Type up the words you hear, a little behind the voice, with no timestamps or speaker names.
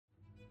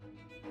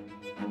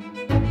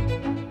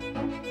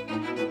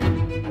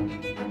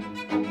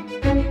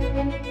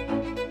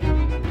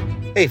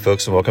Hey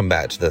folks, and welcome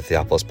back to the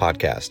Theophilus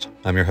Podcast.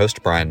 I'm your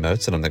host, Brian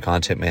Moats, and I'm the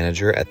content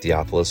manager at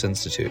Theophilus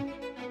Institute.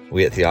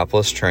 We at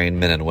Theophilus train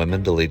men and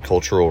women to lead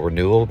cultural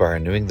renewal by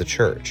renewing the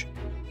church.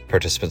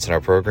 Participants in our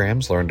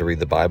programs learn to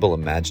read the Bible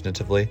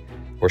imaginatively,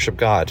 worship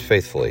God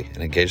faithfully,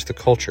 and engage the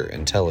culture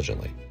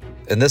intelligently.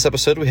 In this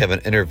episode, we have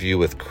an interview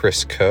with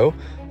Chris Coe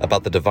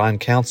about the Divine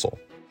Council.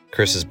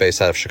 Chris is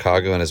based out of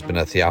Chicago and has been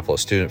a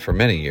Theophilus student for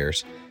many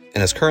years,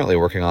 and is currently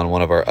working on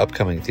one of our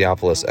upcoming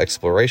Theophilus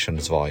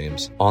Explorations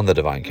volumes on the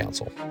Divine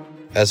Council.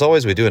 As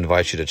always, we do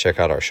invite you to check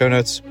out our show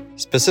notes.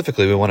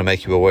 Specifically, we want to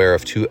make you aware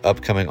of 2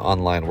 upcoming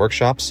online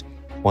workshops,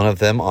 one of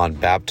them on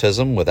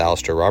baptism with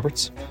Alistair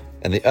Roberts,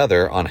 and the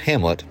other on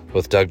Hamlet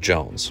with Doug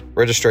Jones.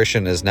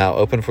 Registration is now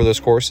open for those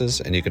courses,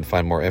 and you can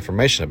find more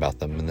information about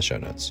them in the show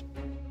notes.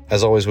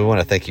 As always, we want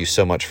to thank you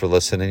so much for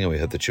listening, and we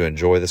hope that you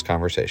enjoy this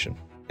conversation.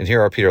 And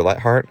here are Peter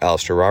Leithart,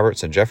 Alistair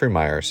Roberts, and Jeffrey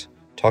Myers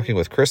talking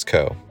with Chris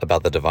Coe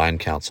about the Divine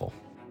Council.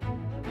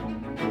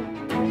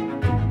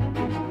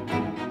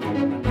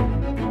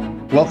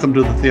 Welcome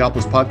to the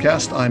Theophilus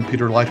Podcast. I'm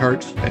Peter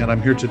Leithart, and I'm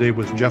here today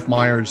with Jeff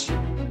Myers,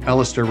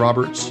 Alistair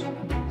Roberts,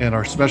 and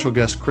our special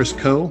guest, Chris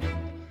Coe.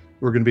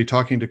 We're going to be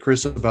talking to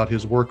Chris about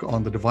his work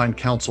on the Divine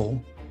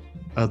Council.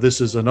 This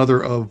is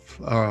another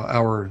of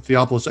our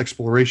Theophilus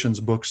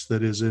Explorations books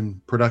that is in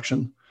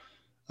production.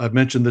 I've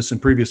mentioned this in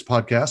previous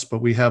podcasts,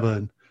 but we have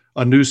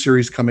a new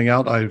series coming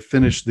out. I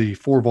finished the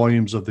 4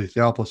 volumes of the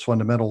Theophilus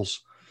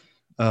Fundamentals.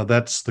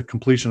 That's the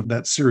completion of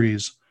that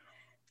series.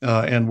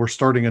 And we're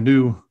starting a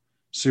new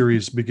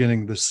series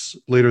beginning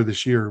later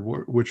this year,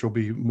 which will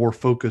be more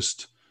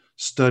focused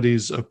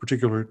studies of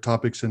particular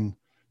topics in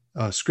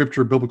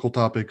scripture, biblical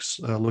topics,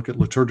 look at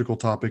liturgical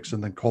topics,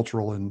 and then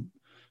cultural and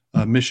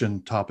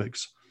mission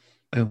topics.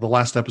 And the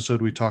last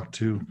episode, we talked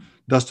to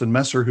Dustin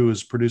Messer, who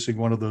is producing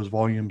one of those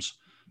volumes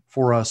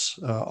for us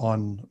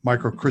on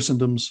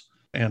micro-Christendoms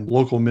and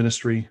local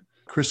ministry.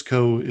 Chris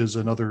Coe is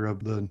another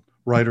of the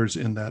writers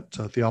in that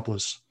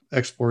Theophilus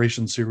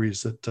Exploration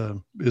series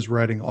that is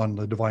writing on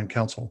the Divine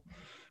Council.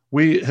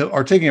 We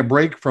are taking a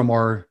break from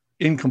our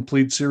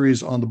incomplete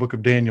series on the book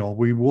of Daniel.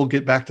 We will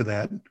get back to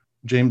that.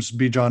 James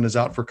B. John is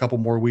out for a couple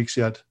more weeks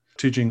yet,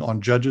 teaching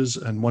on Judges,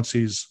 and once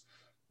he's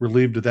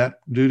relieved of that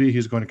duty,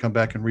 he's going to come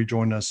back and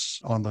rejoin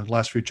us on the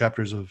last few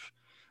chapters of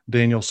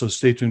Daniel. So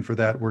stay tuned for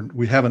that.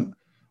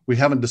 We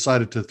haven't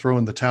decided to throw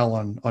in the towel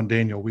on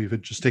Daniel.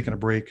 We've just taken a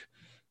break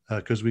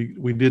because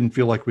we didn't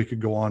feel like we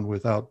could go on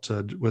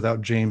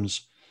without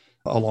James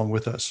along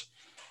with us.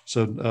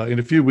 So in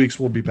a few weeks,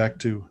 we'll be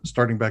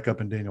starting back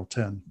up in Daniel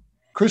 10.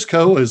 Chris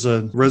Coe is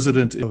a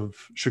resident of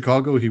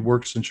Chicago. He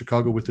works in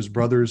Chicago with his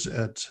brothers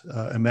at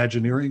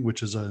Imagineering,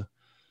 which is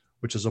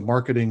a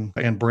marketing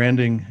and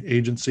branding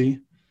agency.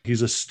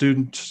 He's a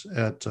student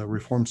at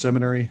Reformed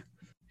Seminary.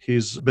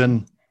 He's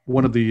been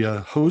one of the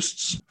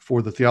hosts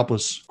for the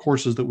Theophilus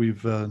courses that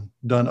we've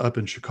done up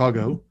in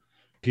Chicago.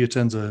 He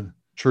attends a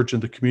church in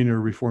the Community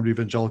of Reformed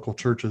Evangelical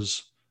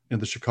Churches in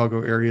the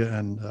Chicago area,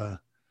 and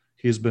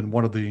he's been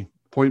one of the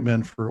point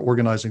men for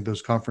organizing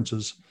those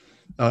conferences.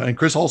 And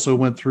Chris also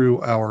went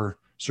through our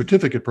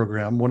certificate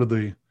program, one of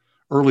the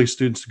early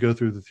students to go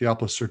through the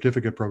Theophilus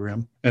certificate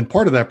program. And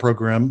part of that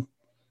program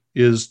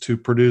is to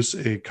produce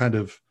a kind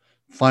of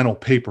final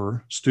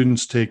paper.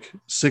 Students take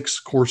 6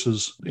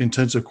 courses,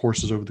 intensive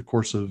courses over the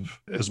course of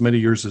as many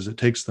years as it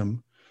takes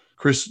them.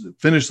 Chris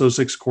finished those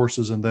 6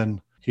 courses, and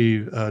then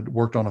he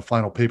worked on a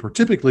final paper.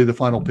 Typically, the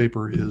final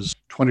paper is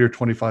 20 or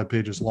 25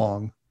 pages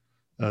long.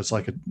 It's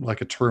like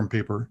a term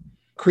paper.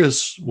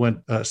 Chris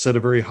set a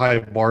very high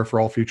bar for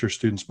all future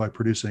students by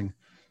producing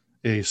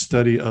a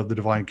study of the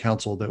Divine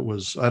Council that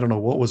was, I don't know,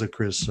 what was it,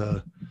 Chris?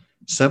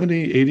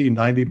 70, 80,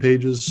 90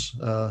 pages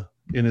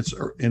in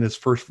its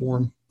first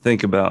form?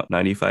 Think about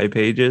 95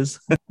 pages.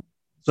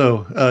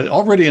 So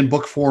already in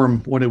book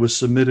form, when it was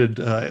submitted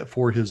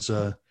for his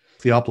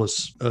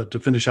Theophilus, to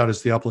finish out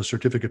his Theophilus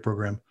certificate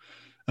program.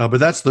 But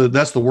that's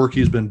the work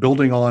he's been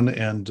building on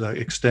and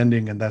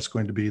extending, and that's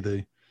going to be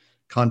the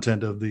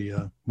content of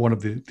the one of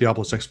the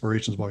Theophilus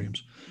Explorations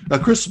volumes.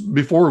 Chris,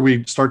 before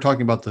we start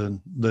talking about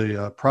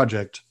the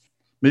project,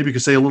 maybe you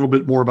could say a little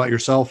bit more about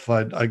yourself.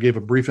 I gave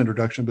a brief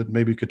introduction, but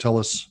maybe you could tell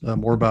us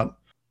more about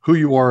who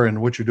you are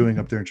and what you're doing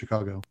up there in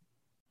Chicago.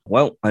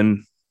 Well,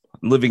 I'm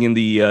living in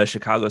the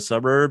Chicago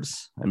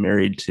suburbs. I'm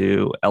married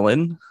to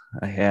Ellen.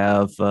 I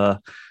have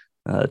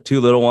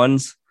 2 little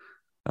ones,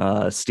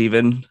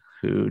 Stephen,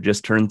 who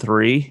just turned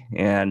 3,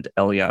 and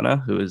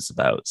Eliana, who is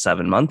about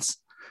 7 months.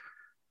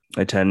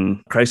 I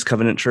attend Christ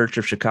Covenant Church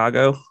of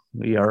Chicago.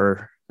 We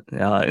are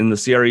in the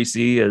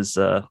CREC, as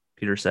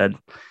Peter said,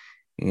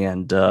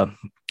 and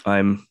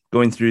I'm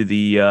going through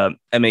the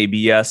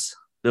MABS,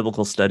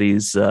 Biblical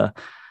Studies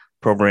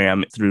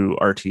program through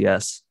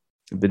RTS.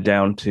 I've been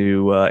down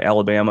to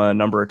Alabama a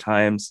number of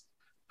times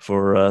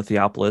for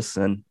Theophilus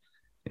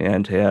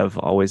and have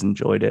always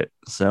enjoyed it.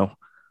 So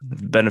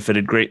I've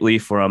benefited greatly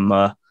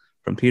from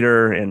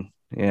Peter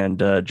and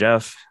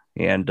Jeff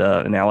and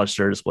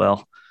Alistair as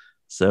well.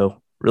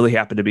 So really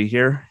happy to be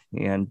here,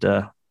 and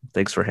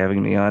thanks for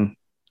having me on.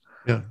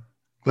 Yeah.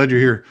 Glad you're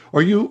here.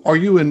 Are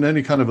you in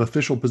any kind of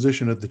official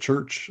position at the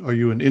church? Are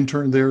you an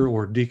intern there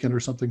or deacon or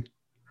something?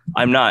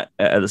 I'm not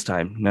at this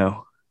time.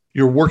 No.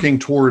 You're working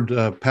toward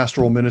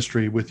pastoral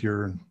ministry with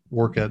your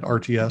work at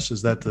RTS.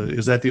 Is that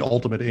the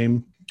ultimate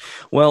aim?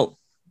 Well,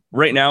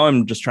 right now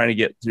I'm just trying to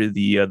get through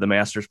the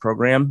master's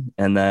program,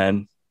 and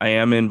then I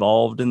am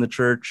involved in the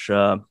church.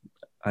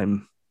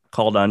 I'm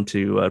called on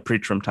to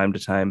preach from time to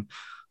time.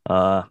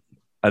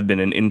 I've been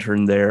an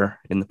intern there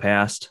in the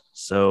past,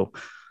 so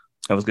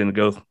I was going to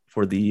go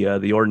for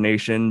the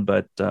ordination,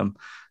 but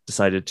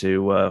decided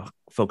to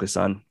focus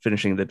on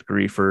finishing the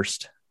degree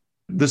first.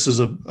 This is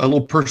a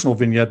little personal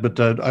vignette, but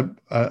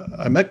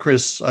I met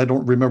Chris. I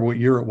don't remember what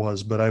year it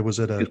was, but I was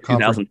at a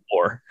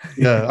 2004.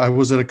 Yeah, I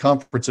was at a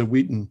conference at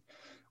Wheaton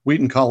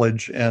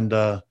College, and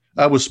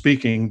I was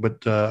speaking,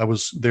 but I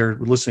was there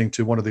listening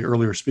to one of the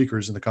earlier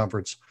speakers in the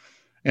conference,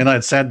 and I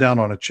had sat down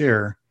on a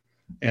chair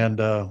and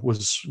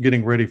was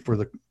getting ready for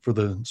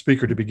the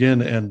speaker to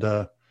begin,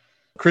 and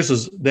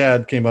Chris's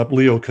dad came up,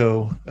 Leo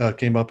Coe,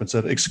 came up and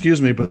said,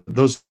 "Excuse me, but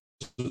those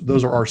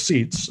are our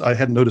seats." I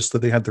hadn't noticed that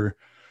they had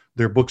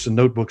their books and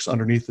notebooks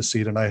underneath the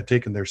seat, and I had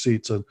taken their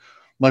seats. So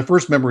my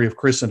first memory of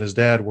Chris and his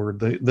dad were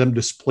them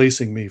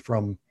displacing me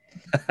from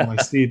my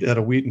seat at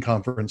a Wheaton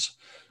conference.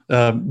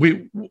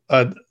 We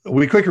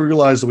quickly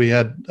realized that we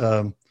had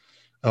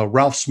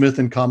Ralph Smith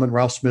in common.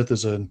 Ralph Smith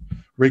is a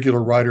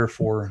regular writer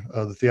for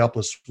the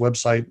Theopolis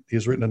website.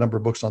 He's written a number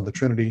of books on the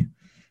Trinity.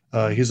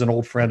 He's an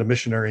old friend, a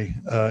missionary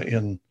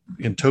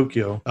in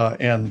Tokyo,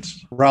 and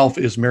Ralph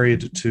is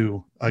married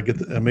to.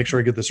 Make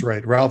sure I get this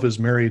right. Ralph is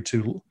married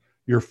to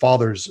your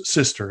father's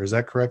sister. Is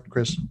that correct,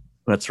 Chris?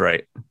 That's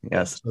right.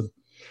 Yes. So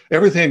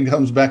everything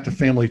comes back to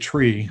family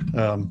tree.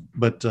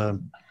 But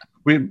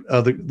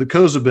the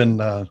Coes have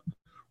been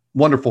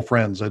wonderful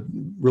friends. I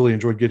really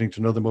enjoyed getting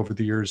to know them over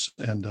the years,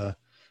 and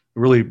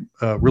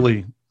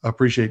really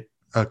appreciate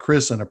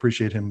Chris and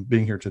appreciate him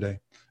being here today.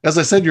 As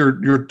I said,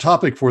 your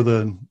topic for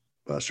the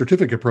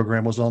certificate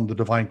program was on the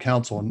Divine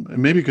Council, and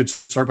maybe you could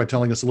start by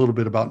telling us a little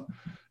bit about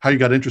how you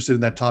got interested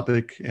in that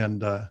topic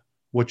and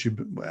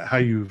how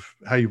you've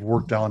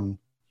worked on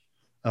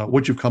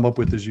what you've come up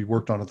with as you've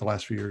worked on it the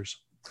last few years.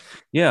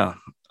 Yeah.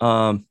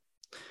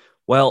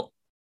 Well,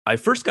 I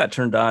first got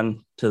turned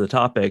on to the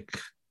topic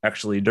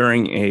actually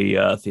during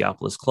a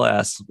Theopolis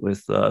class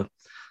with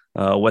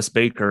Wes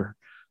Baker.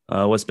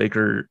 Wes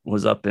Baker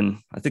was up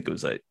in, I think it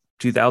was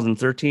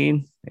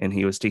 2013, and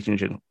he was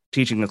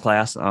teaching the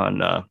class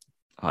on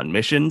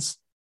missions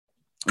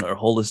or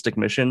holistic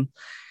mission.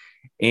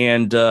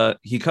 And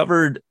he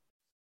covered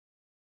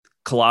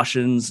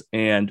Colossians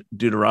and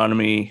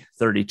Deuteronomy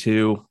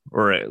 32,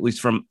 or at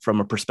least from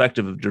a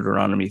perspective of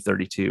Deuteronomy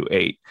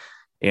 32:8.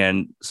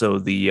 And so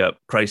the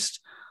Christ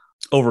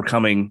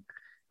overcoming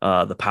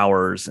the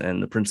powers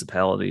and the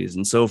principalities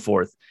and so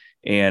forth,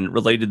 and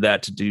related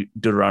that to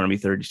Deuteronomy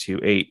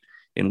 32:8,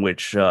 in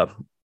which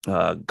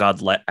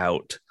God let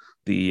out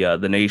the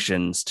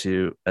nations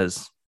to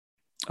as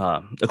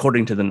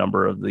according to the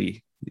number of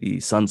the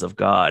sons of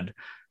God.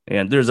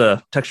 And there's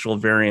a textual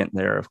variant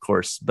there, of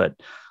course, but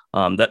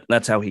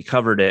that's how he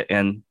covered it.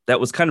 And that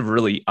was kind of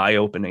really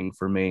eye-opening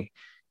for me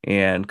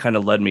and kind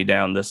of led me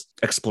down this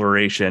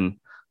exploration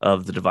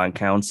of the Divine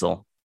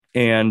Council.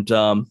 And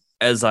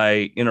as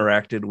I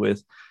interacted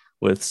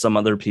with some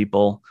other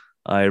people,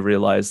 I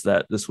realized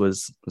that this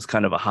was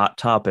kind of a hot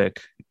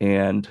topic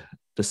and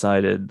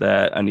decided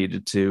that I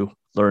needed to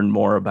learn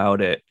more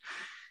about it.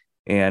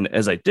 And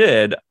as I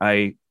did,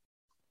 I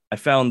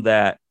found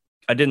that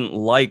I didn't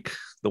like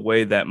the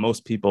way that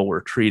most people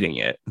were treating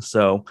it.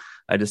 So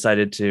I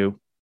decided to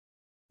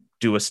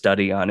do a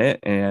study on it.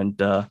 And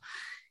the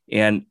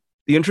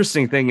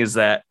interesting thing is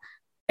that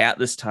at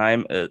this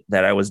time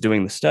that I was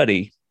doing the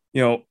study,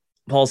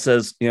 Paul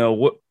says,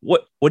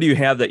 what do you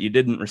have that you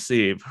didn't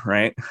receive,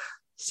 right?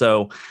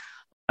 So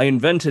I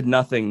invented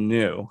nothing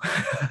new.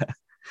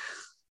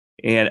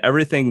 And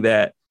everything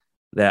that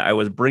I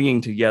was bringing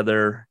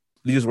together,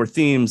 these were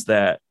themes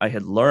that I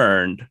had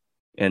learned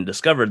and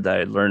discovered that I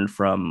had learned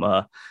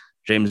from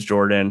James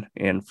Jordan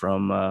and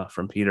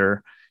from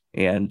Peter.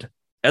 And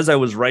as I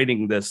was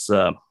writing this,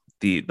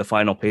 the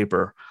final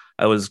paper,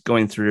 I was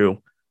going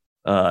through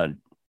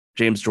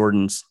James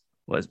Jordan's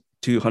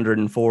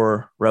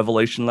 204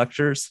 Revelation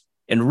lectures.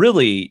 And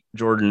really,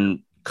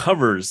 Jordan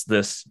covers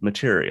this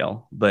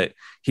material, but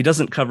he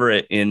doesn't cover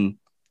it in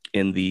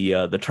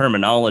the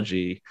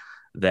terminology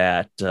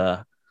that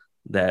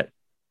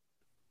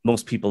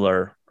most people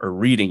are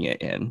reading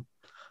it in.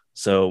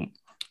 So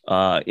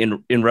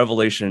in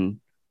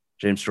Revelation,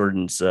 James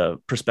Jordan's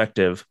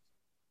perspective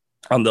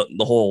on the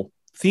whole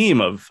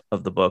theme of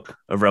the book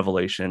of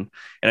Revelation,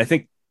 and I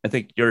think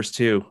yours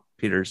too,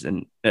 Peter,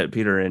 in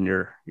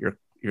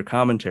your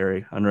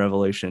commentary on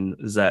Revelation,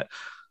 is that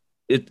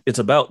it's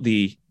about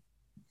the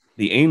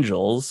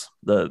angels,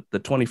 the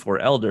 24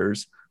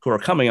 elders who are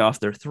coming off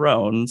their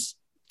thrones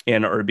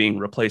and are being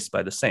replaced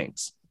by the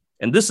saints.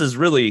 And this is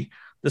really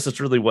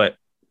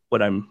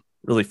what I'm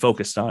really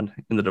focused on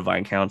in the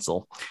Divine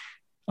Council,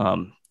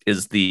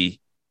 is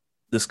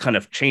this kind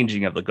of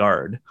changing of the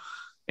guard.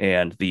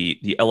 and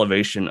the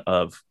elevation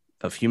of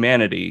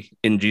humanity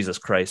in Jesus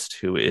Christ,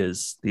 who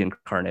is the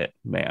incarnate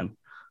man.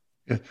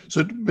 Yeah.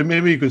 So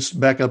maybe you could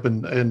back up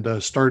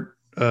and start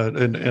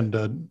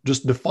and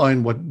just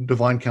define what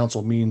divine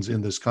counsel means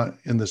in this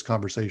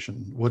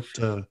conversation.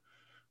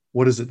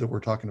 What is it that we're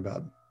talking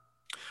about?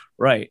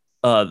 Right.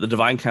 The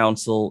divine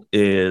counsel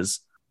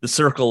is the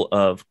circle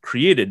of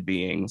created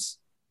beings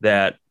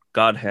that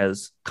God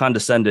has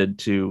condescended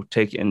to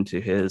take into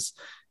his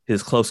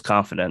close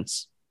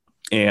confidence,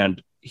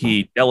 and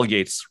he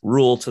delegates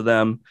rule to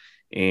them,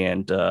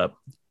 and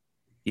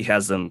he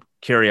has them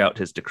carry out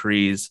his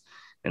decrees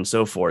and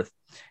so forth.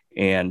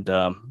 And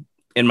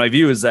my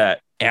view is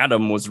that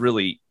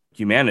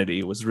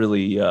humanity was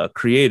really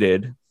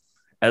created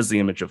as the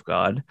image of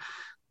God.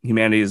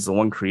 Humanity is the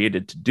one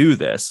created to do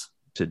this,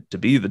 to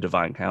be the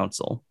divine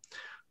counsel.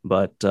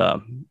 But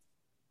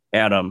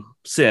Adam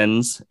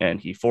sins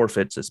and he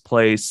forfeits his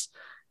place.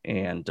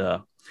 And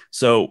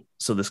so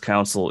this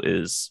counsel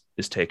is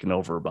taken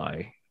over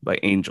by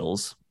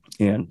angels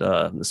and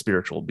the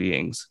spiritual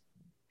beings.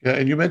 Yeah,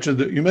 and you mentioned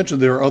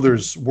there are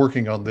others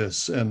working on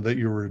this, and that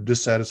you were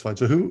dissatisfied.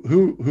 So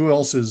who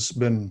else has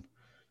been?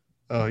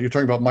 You're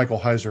talking about Michael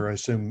Heiser, I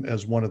assume,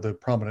 as one of the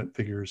prominent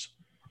figures.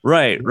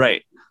 Right.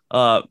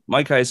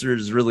 Mike Heiser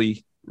is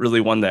really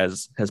one that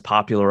has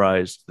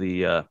popularized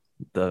the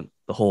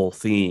whole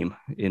theme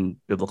in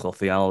biblical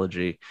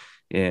theology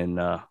in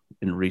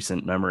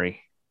recent memory.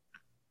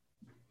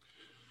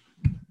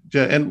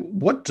 Yeah, and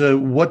what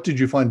did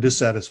you find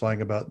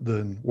dissatisfying about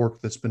the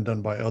work that's been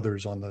done by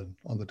others on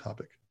the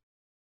topic?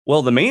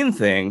 Well, the main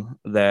thing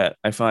that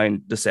I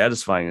find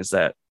dissatisfying is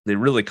that they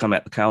really come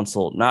at the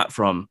council not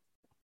from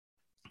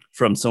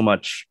so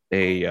much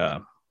a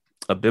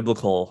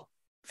biblical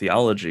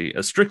theology,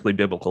 a strictly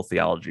biblical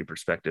theology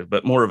perspective,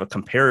 but more of a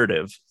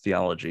comparative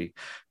theology,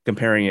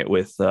 comparing it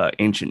with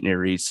ancient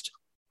Near East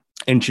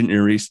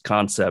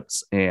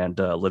concepts and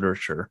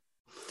literature,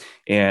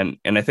 and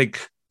I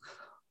think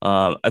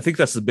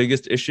that's the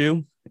biggest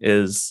issue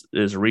is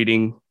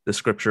reading the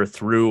scripture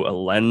through a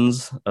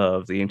lens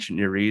of the ancient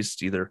Near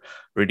East, either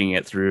reading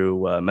it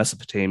through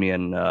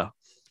Mesopotamian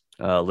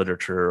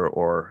literature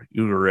or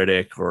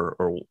Ugaritic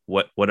or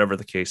whatever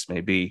the case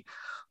may be.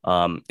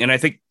 And I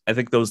think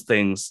those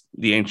things,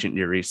 the ancient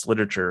Near East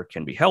literature,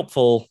 can be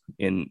helpful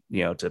in,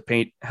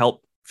 to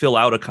help fill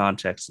out a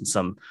context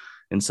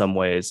in some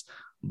ways.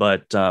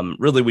 But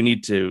really, we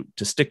need to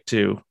stick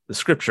to the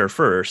scripture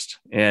first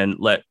and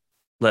let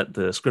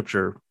the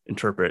scripture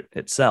interpret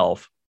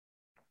itself,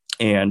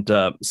 and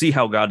see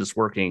how God is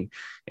working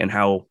and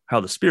how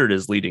the Spirit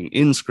is leading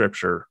in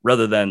scripture,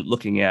 rather than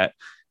looking at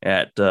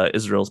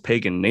Israel's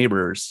pagan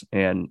neighbors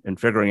and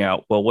figuring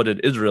out, well, what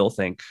did Israel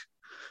think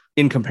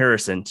in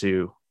comparison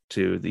to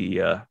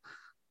the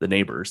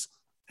neighbors.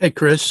 Hey,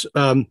 Chris.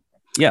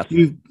 Yeah,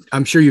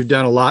 I'm sure you've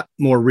done a lot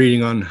more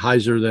reading on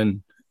Heiser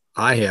than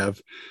I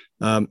have.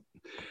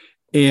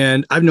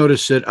 And I've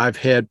noticed that I've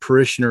had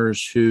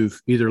parishioners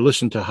who've either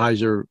listened to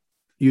Heiser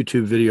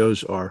YouTube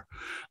videos or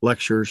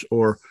lectures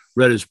or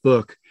read his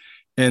book,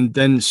 and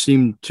then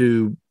seem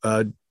to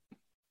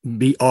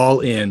be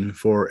all in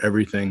for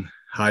everything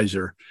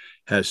Heiser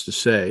has to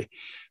say.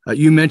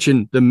 You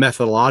mentioned the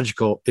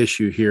methodological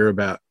issue here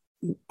about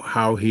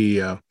how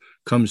he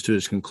comes to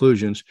his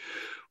conclusions.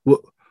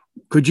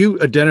 Could you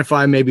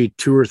identify maybe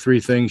 2 or 3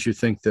 things you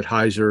think that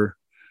Heiser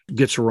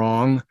gets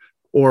wrong,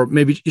 or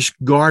maybe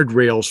just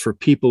guardrails for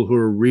people who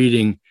are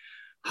reading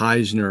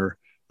Heiser,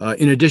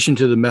 in addition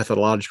to the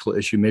methodological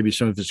issue, maybe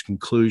some of his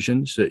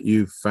conclusions that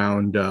you've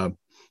found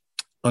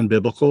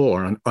unbiblical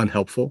or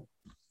unhelpful?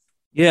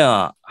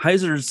 Yeah,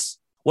 Heiser's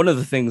one of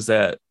the things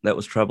that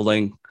was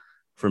troubling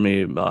for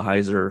me about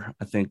Heiser.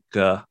 I think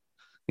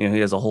he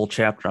has a whole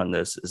chapter on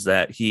this, is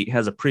that he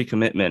has a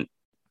pre-commitment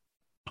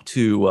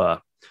to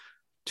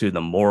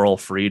the moral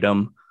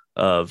freedom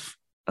of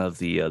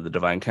the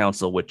divine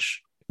counsel,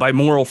 which by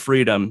moral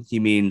freedom he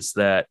means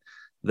that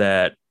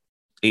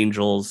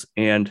angels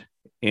and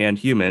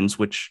humans,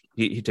 which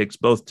he takes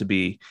both to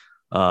be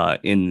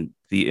in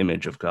the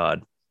image of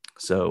God.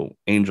 So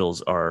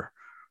angels are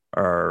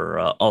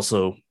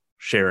also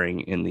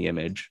sharing in the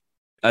image.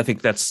 I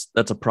think that's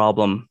a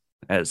problem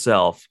at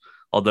itself.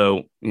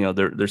 Although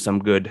there's some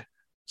good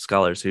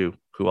scholars who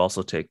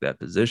also take that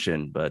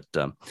position, but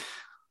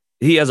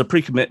he has a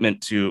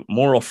pre-commitment to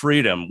moral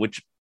freedom,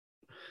 which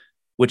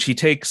he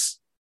takes,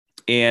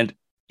 and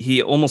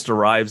he almost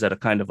arrives at a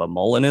kind of a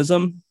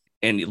Molinism,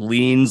 and he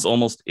leans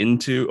almost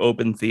into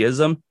open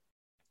theism.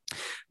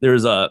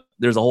 There's a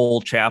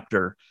whole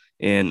chapter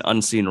in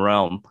Unseen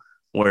Realm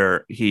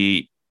where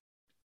he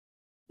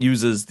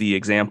uses the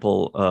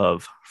example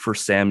of 1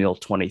 Samuel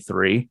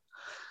 23,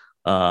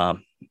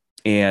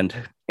 and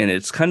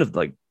it's kind of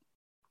like,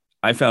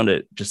 I found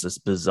it just this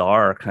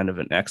bizarre kind of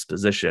an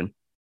exposition.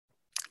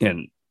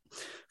 And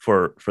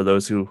for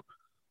those who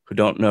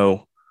don't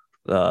know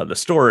the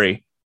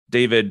story,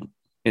 David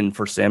in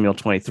 1 Samuel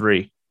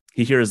 23,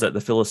 he hears that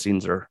the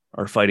Philistines are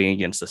fighting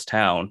against this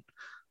town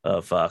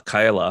of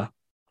Keilah.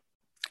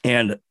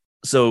 And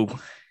so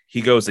he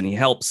goes and he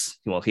helps.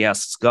 Well, he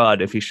asks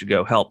God if he should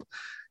go help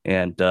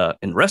and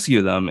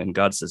rescue them. And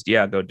God says,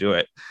 yeah, go do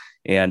it.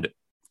 And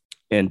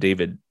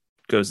David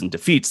goes and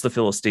defeats the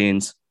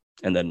Philistines.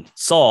 And then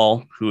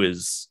Saul, who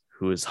is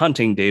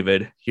hunting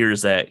David,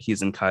 hears that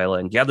he's in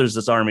Keilah and gathers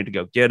this army to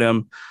go get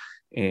him.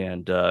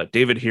 And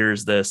David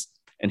hears this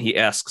and he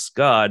asks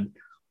God,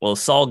 well,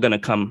 is Saul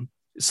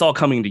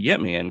coming to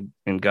get me?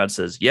 And God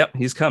says, yep,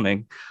 he's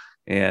coming.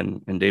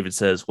 And David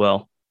says,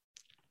 well,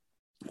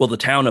 will the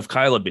town of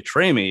Keilah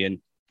betray me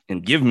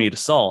and give me to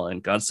Saul?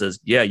 And God says,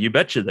 yeah, you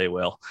betcha they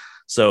will.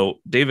 So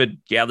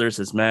David gathers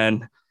his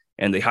men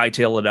and they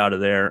hightail it out of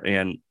there.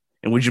 And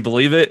would you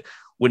believe it?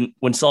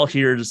 When Saul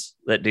hears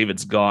that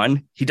David's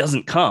gone, he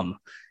doesn't come.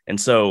 And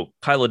so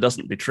Keilah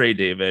doesn't betray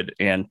David.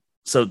 And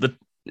so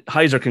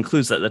Heiser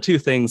concludes that the two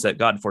things that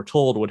God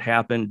foretold would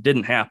happen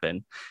didn't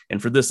happen.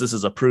 And for this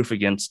is a proof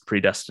against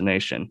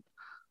predestination.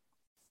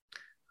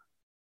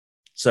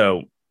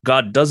 So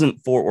God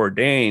doesn't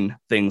foreordain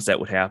things that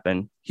would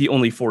happen. He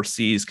only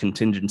foresees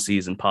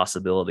contingencies and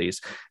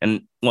possibilities.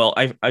 And well,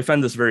 I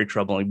find this very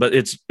troubling, but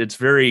it's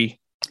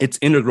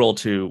integral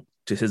to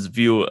his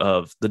view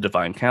of the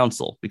divine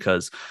council,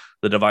 because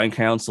the divine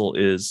council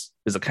is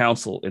a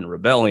council in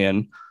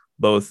rebellion,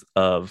 both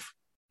of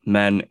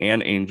men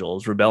and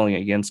angels rebelling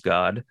against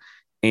God.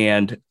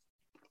 And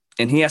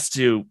he has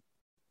to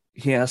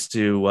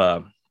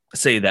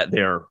say that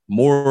they're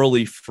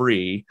morally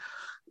free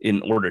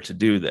in order to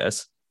do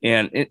this.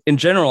 And in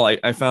general,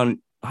 I found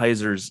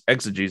Heiser's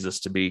exegesis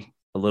to be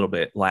a little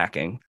bit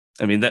lacking.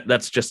 I mean,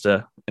 that's just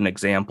an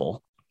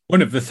example.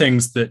 One of the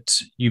things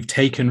that you've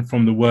taken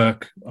from the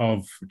work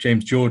of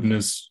James Jordan,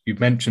 as you've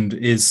mentioned,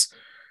 is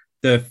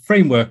the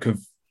framework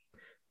of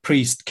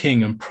priest,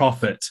 king, and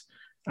prophet.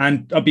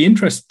 And I'd be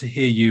interested to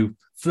hear you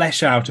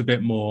flesh out a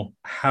bit more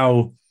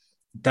how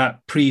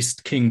that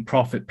priest, king,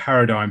 prophet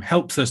paradigm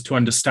helps us to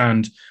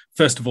understand,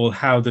 first of all,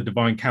 how the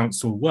divine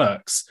council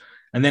works,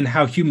 and then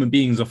how human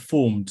beings are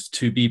formed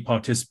to be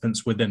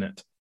participants within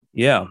it.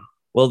 Yeah.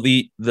 Well,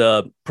 the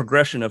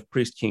progression of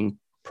priest, king,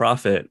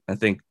 prophet, I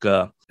think,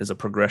 is a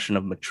progression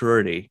of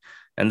maturity.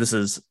 And this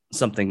is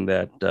something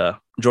that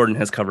Jordan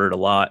has covered a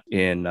lot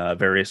in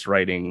various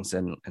writings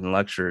and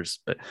lectures.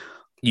 But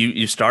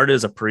you start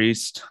as a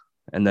priest,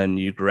 and then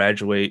you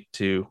graduate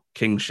to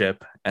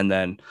kingship, and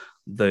then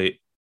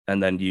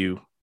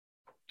you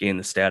gain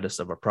the status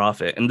of a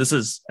prophet. And this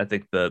is, I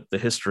think, the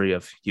history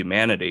of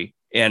humanity.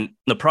 And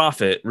the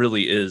prophet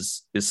really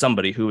is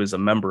somebody who is a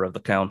member of the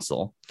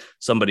council,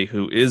 somebody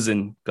who is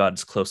in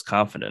God's close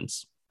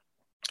confidence.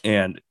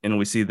 And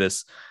we see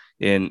this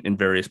in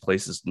various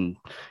places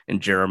in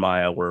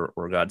Jeremiah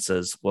where God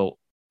says, well,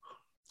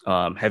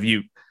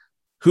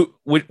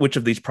 which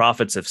of these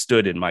prophets have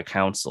stood in my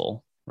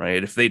council,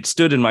 right? If they'd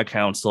stood in my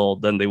council,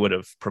 then they would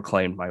have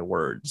proclaimed my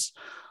words.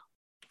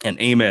 And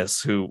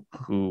Amos, in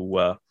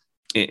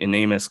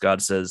Amos,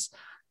 God says,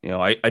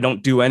 I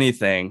don't do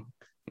anything,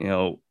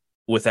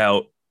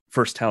 without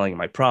first telling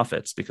my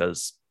prophets,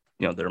 because,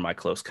 they're my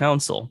close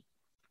counsel.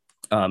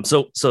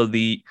 So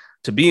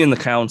to be in the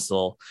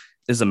council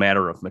is a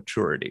matter of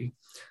maturity.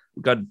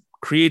 God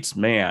creates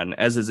man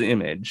as his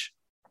image,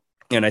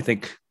 and I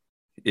think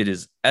it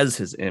is as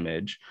his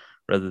image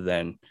rather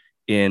than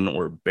in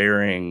or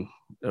bearing.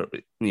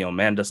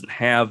 Man doesn't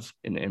have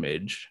an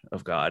image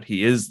of God.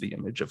 He is the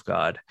image of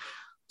God.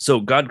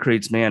 So God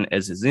creates man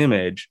as his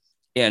image,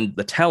 and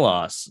the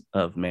telos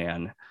of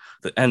man,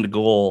 the end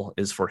goal,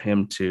 is for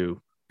him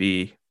to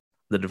be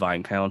the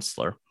divine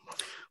counselor.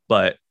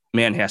 But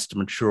man has to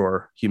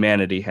mature,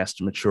 humanity has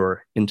to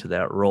mature into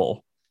that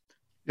role.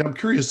 Yeah, I'm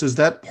curious, is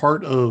that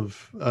part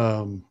of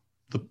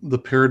the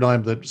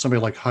paradigm that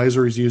somebody like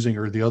Heiser is using,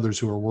 or the others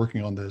who are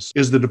working on this?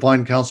 Is the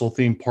divine council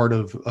theme part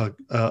of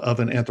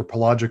an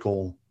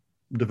anthropological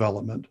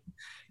development?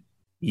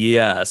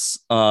 Yes,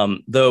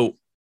 though,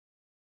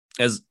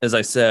 as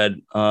I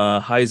said,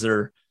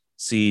 Heiser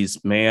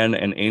sees man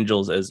and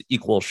angels as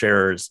equal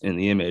sharers in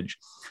the image.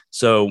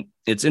 So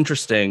it's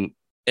interesting.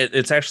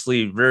 It's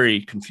actually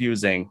very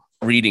confusing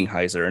reading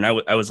Heiser. And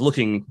I was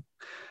looking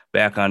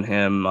back on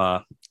him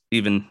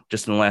even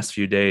just in the last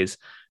few days,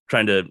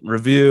 trying to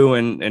review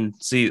and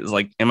see,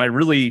 like, am I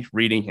really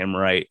reading him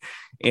right?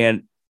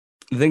 And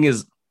the thing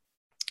is,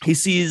 he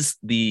sees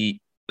the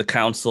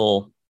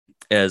council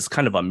as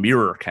kind of a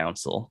mirror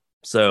council.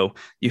 So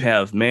you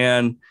have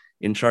man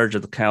in charge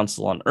of the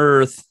council on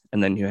earth,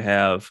 and then you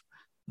have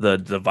the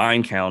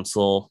divine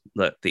council,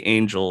 that the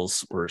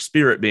angels or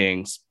spirit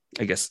beings.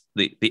 I guess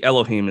the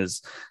Elohim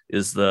is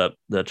the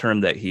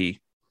term that he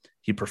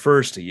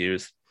prefers to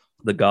use.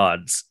 The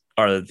gods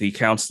are the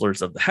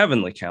counselors of the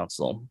heavenly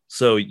council.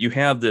 So you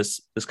have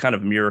this kind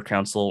of mirror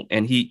council,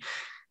 and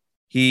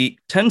he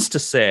tends to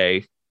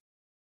say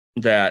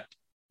that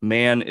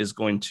man is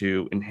going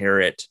to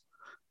inherit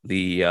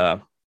the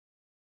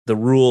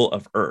rule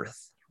of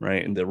earth,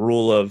 right, and the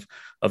rule of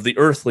the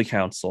earthly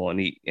council, and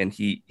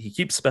he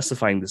keeps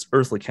specifying this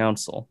earthly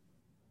council,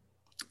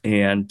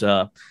 and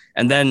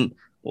then,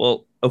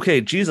 well, okay,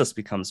 Jesus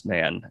becomes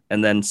man,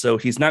 and then so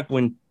he's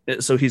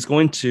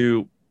going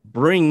to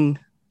bring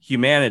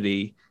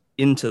humanity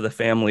into the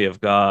family of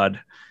God,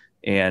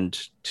 and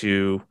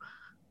to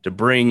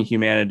bring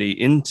humanity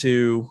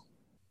into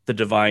the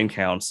divine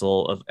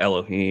council of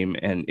Elohim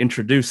and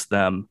introduce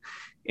them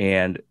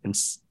and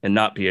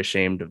not be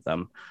ashamed of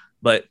them.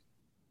 But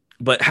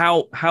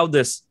how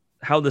this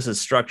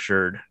is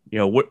structured,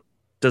 what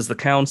does the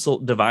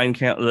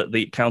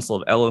the council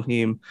of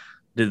Elohim,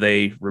 do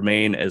they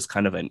remain as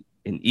kind of an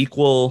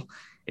equal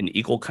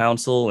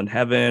council in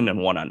heaven and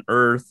one on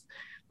earth?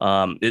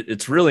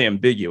 It's really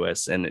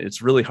ambiguous, and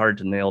it's really hard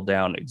to nail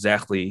down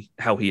exactly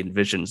how he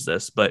envisions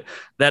this, but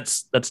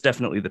that's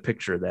definitely the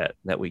picture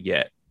that we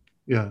get.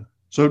 Yeah.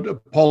 So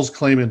Paul's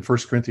claim in 1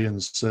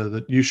 Corinthians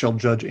that you shall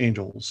judge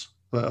angels,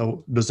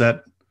 does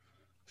that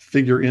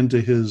figure into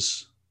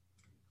his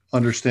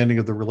understanding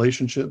of the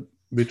relationship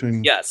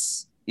between?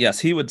 Yes.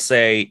 He would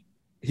say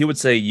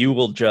you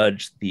will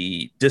judge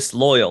the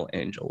disloyal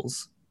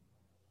angels.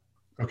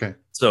 Okay.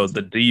 So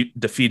the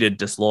defeated,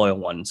 disloyal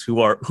ones who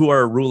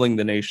are ruling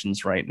the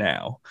nations right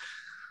now.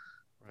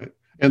 Right.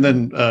 And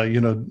then,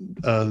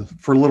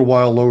 for a little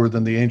while lower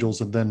than the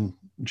angels, and then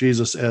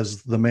Jesus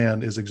as the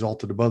man is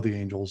exalted above the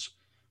angels.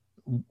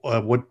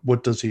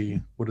 What does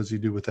he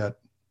do with that?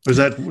 Is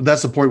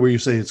that's the point where you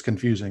say it's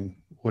confusing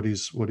what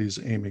he's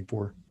aiming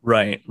for?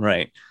 Right.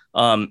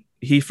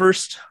 He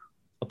first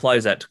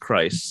applies that to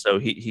Christ. So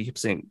he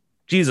keeps saying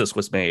Jesus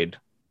was made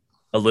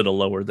a little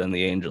lower than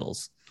the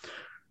angels.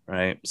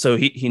 Right. So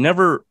he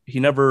never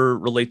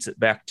relates it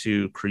back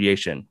to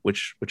creation,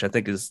 which I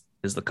think is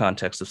the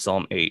context of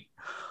Psalm 8,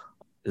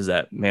 is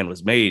that man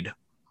was made,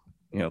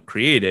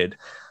 created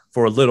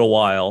for a little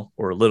while,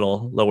 or a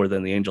little lower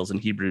than the angels. In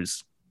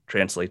Hebrews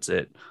translates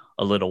it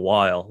a little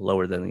while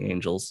lower than the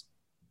angels.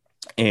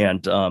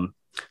 And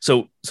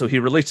so he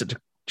relates it to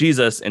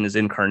Jesus in his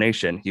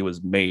incarnation. He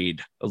was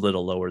made a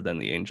little lower than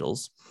the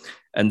angels.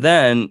 And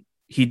then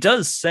he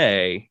does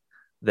say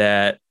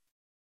that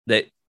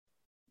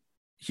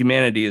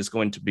humanity is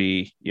going to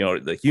be,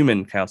 the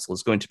human council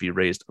is going to be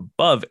raised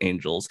above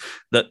angels.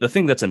 The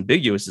thing that's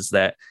ambiguous is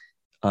that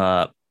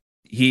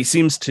he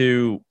seems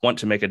to want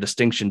to make a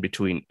distinction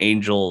between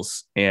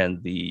angels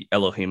and the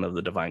Elohim of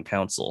the divine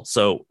council.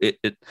 So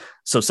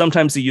so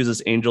sometimes he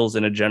uses angels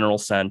in a general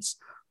sense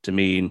to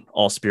mean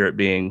all spirit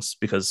beings,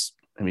 because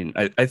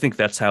I think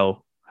that's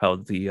how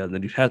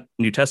the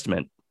New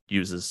Testament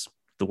uses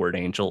the word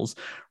angels,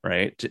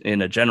 right?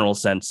 In a general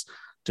sense,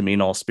 to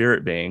mean all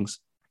spirit beings,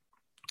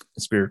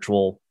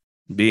 spiritual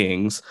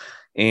beings.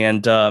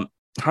 And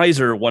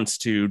Heiser wants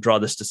to draw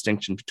this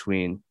distinction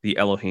between the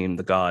Elohim,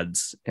 the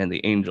gods, and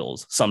the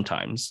angels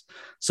sometimes.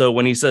 So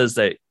when he says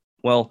that,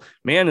 well,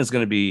 man is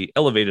going to be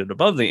elevated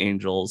above the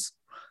angels,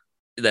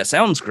 that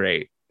sounds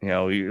great.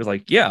 You're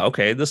like, yeah,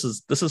 okay, this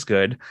is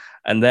good.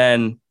 And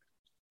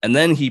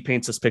then he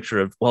paints this picture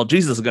of, well,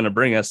 Jesus is going to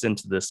bring us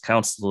into this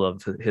council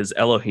of his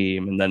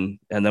Elohim, and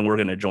then we're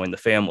going to join the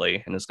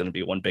family, and it's going to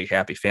be one big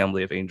happy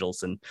family of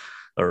angels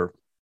or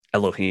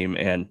Elohim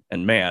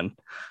and man.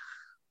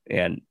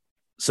 And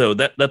so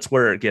that's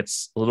where it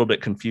gets a little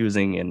bit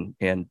confusing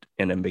and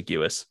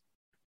ambiguous.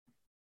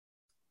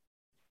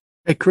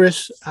 Hey,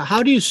 Chris,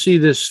 how do you see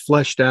this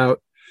fleshed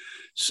out,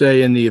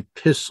 say, in the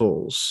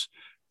epistles,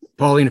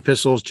 Pauline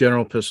epistles,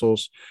 general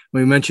epistles?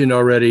 We mentioned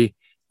already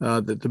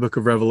that the book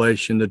of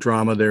Revelation, the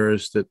drama there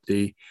is that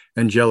the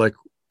angelic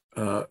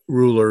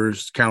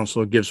rulers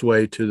council gives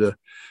way to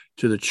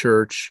the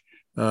church.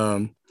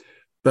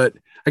 But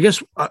I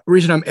guess the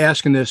reason I'm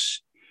asking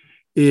this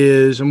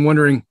is I'm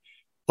wondering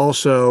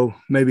also,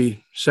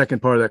 maybe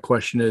second part of that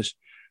question is,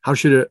 how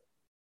should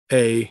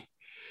a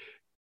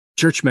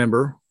church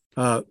member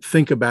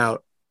think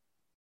about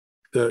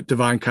the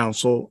divine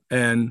council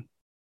and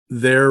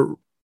their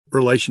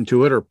relation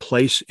to it or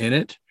place in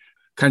it,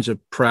 kinds of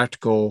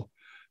practical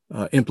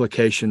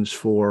implications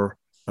for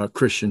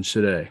Christians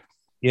today?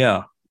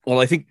 Yeah. Well,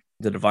 I think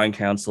the divine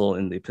council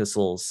in the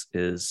epistles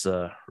is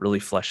really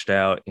fleshed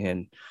out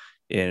in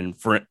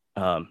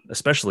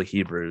especially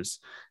Hebrews.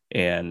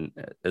 And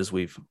as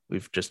we've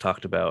just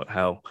talked about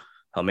how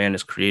man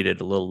is created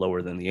a little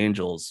lower than the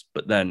angels,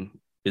 but then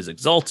is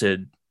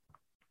exalted.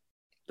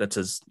 That's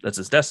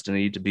his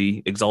destiny, to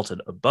be exalted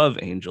above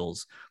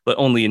angels, but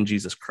only in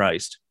Jesus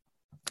Christ.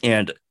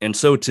 And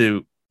so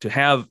to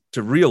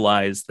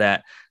realize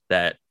that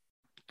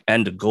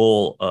end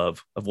goal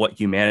of what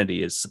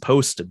humanity is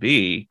supposed to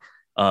be,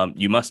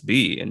 you must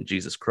be in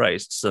Jesus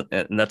Christ. So,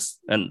 and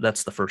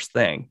that's the first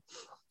thing.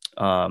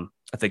 I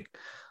think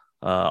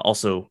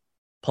also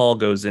Paul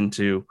goes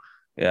into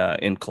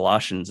in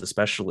Colossians,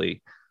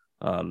 especially,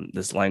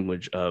 this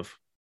language of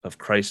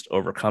Christ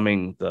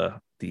overcoming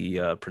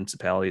the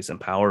principalities and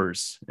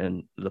powers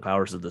and the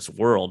powers of this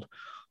world,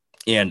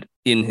 and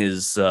in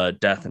his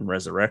death and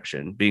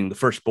resurrection, being the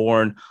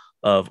firstborn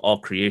of all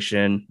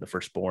creation, the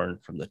firstborn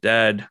from the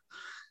dead,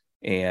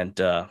 and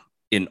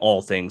in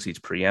all things he's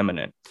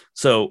preeminent.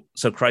 So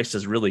Christ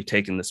has really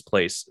taken this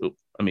place.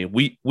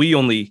 We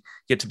only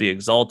get to be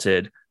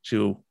exalted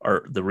to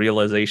the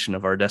realization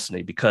of our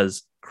destiny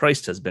because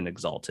Christ has been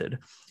exalted,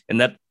 and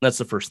that's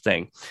the first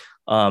thing.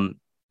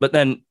 But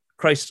then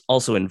Christ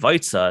also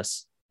invites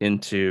us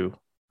into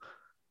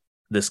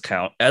this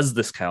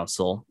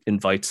council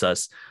invites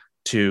us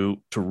to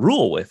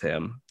rule with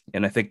him.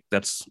 And I think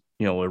that's,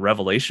 what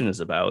Revelation is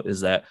about,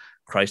 is that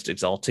Christ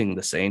exalting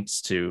the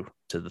saints to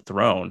the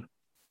throne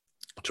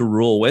to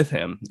rule with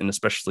him, and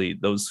especially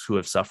those who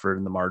have suffered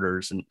and the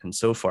martyrs and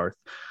so forth.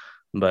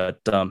 But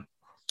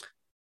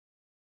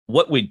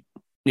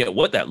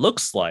what that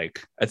looks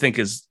like, I think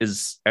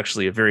is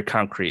actually a very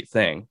concrete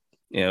thing.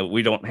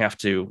 We don't have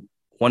to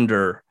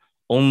wonder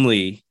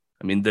only,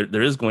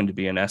 there is going to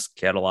be an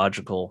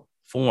eschatological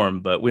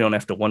form, but we don't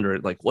have to wonder,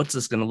 like, what's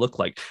this going to look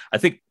like? I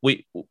think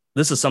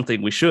this is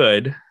something we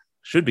should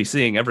be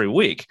seeing every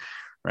week,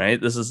 right?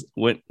 This is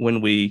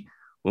when we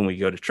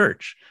go to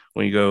church,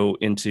 when we go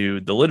into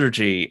the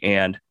liturgy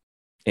and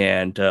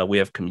we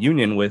have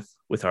communion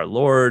with our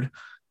Lord.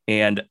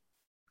 And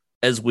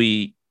as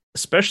we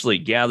especially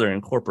gather in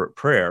corporate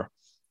prayer,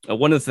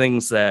 one of the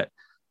things that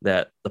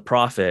the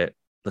prophet,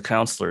 the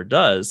counselor,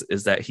 does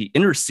is that he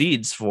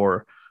intercedes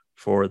for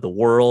the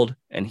world,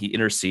 and he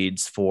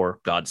intercedes for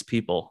God's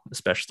people,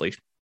 especially.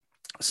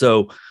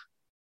 So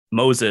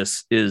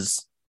Moses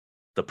is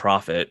the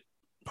prophet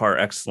par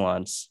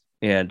excellence.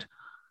 And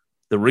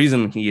the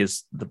reason he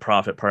is the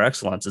prophet par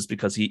excellence is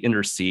because he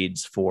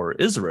intercedes for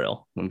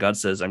Israel. When God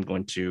says, I'm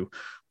going to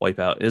wipe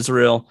out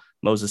Israel,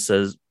 Moses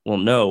says, well,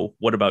 no,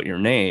 what about your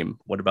name?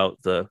 What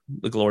about the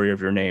glory of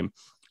your name?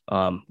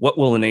 What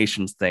will the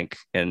nations think?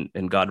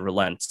 And God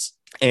relents.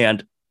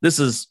 And this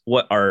is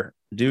what our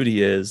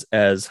duty is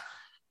as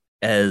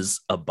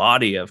a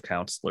body of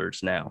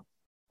counselors now,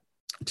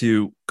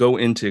 to go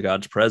into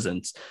God's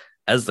presence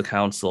as the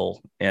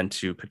council and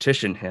to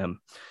petition him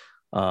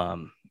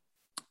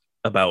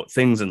about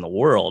things in the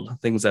world,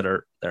 things that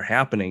are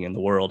happening in the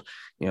world.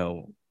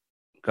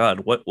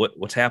 God,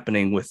 what's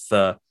happening with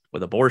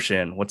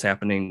abortion? What's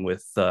happening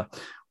with the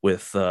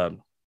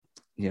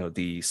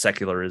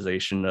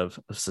secularization of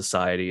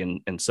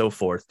society and so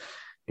forth?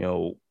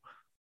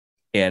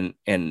 And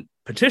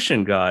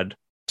petition God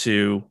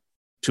to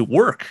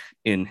work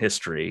in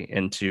history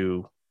and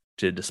to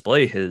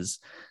display his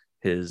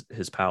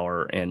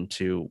power and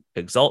to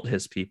exalt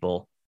his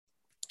people,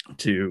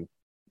 to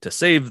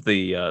save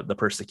the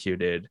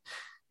persecuted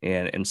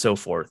and so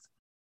forth.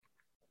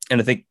 And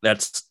I think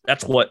that's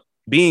what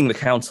being the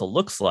council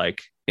looks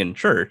like in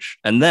church.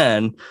 And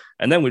then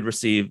we'd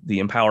receive the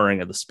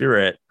empowering of the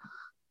Spirit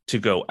to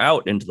go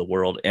out into the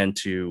world and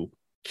to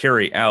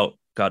carry out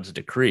God's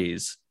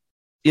decrees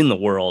in the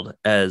world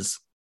as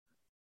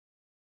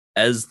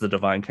the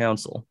divine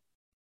council.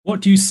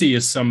 What do you see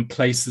as some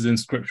places in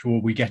Scripture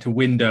where we get a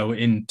window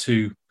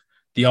into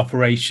the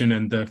operation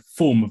and the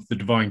form of the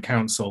divine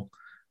council?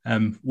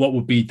 What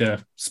would be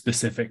the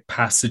specific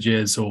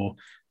passages or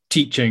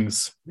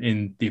teachings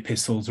in the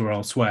epistles or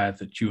elsewhere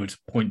that you would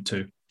point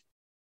to?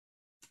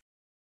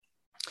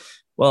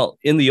 Well,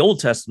 in the Old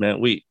Testament,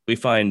 we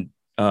find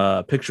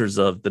pictures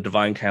of the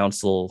divine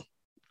council,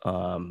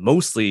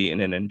 mostly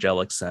in an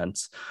angelic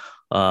sense.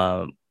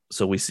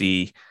 So we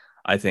see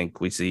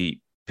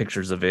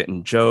pictures of it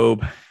in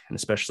Job, and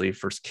especially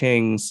First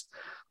Kings,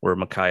 where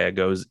Micaiah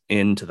goes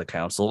into the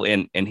council,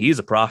 and he's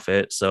a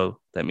prophet, so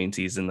that means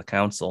he's in the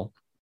council.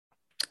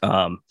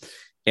 And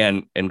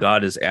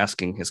God is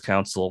asking his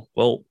council,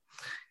 well,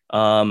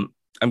 I'm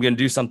going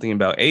to do something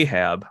about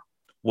Ahab.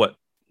 What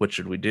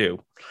should we do?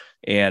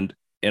 And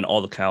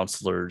all the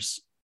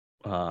counselors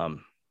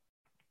come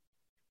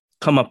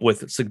up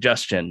with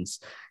suggestions.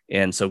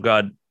 And so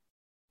God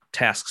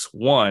tasks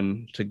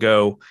one to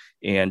go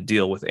and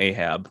deal with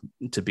Ahab,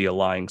 to be a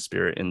lying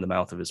spirit in the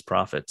mouth of his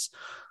prophets.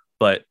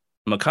 But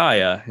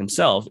Micaiah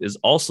himself is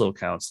also a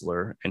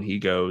counselor, and he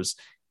goes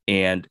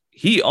and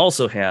he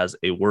also has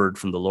a word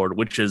from the Lord,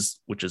 which is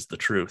the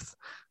truth,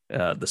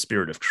 the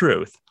spirit of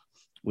truth,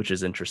 which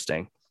is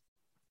interesting,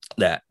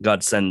 that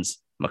God sends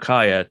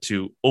Micaiah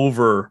to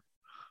overrule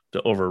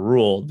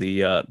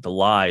the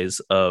lies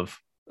of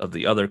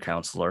the other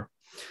counselor.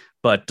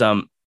 But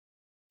I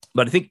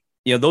think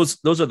those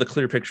are the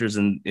clear pictures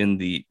in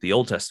the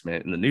Old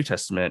Testament. In the New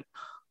Testament,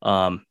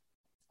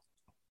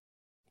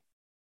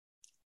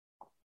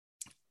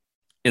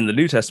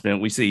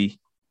 we see,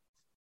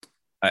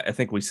 I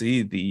think we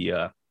see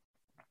the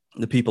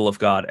people of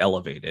God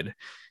elevated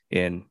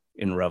in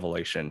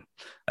Revelation.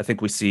 I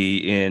think we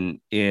see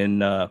in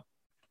 2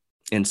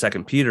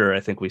 Peter, I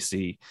think we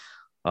see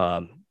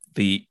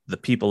the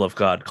people of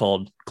God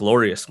called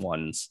glorious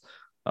ones,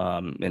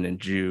 and in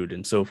Jude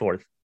and so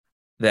forth,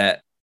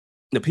 that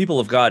the people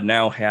of God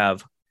now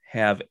have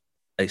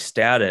a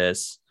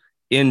status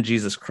in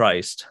Jesus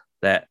Christ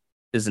that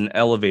is an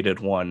elevated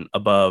one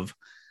above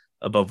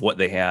what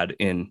they had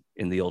in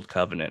the Old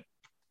Covenant.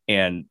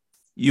 And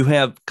you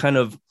have kind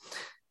of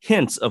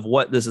hints of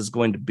what this is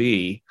going to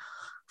be.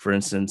 For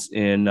instance,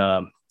 in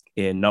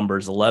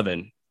Numbers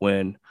 11,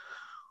 when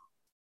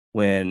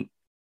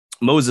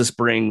Moses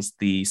brings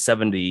the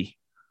 70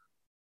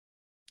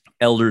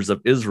 elders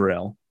of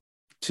Israel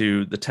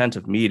to the tent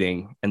of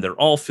meeting, and they're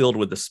all filled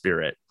with the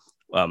Spirit,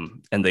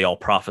 and they all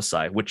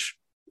prophesy, which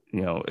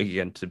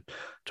again,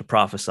 to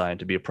prophesy and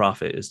to be a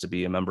prophet is to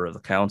be a member of the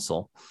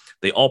council.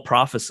 They all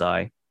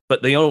prophesy,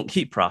 but they don't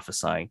keep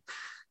prophesying.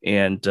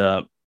 And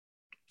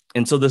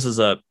so this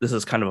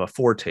is kind of a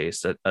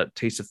foretaste, a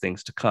taste of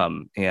things to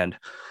come. And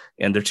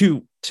there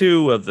are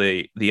two of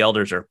the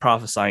elders are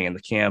prophesying in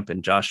the camp,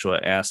 and Joshua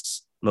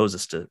asks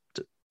Moses to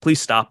please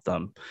stop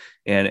them.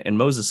 And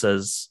Moses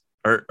says,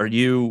 are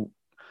you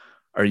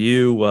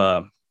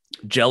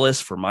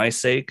jealous for my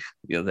sake,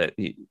 that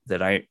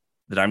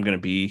I'm going to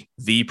be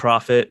the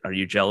prophet? Are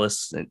you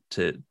jealous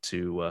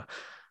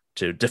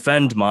to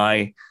defend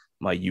my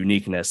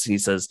uniqueness? He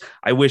says,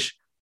 I wish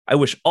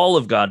all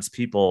of God's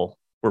people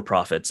were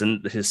prophets,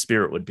 and his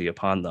spirit would be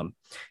upon them.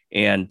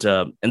 And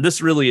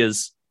this really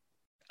is,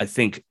 I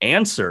think,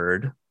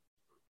 answered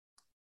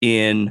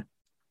in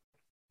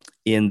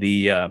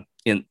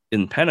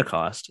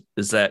Pentecost,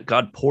 is that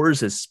God pours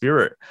his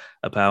spirit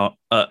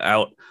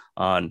out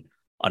on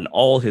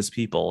all his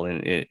people.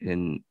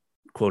 In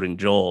quoting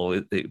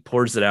Joel, it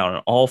pours it out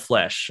on all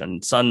flesh,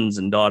 and sons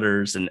and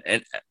daughters,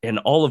 and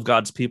all of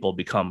God's people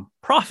become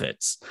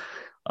prophets.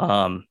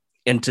 And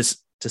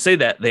to say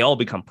that they all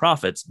become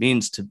prophets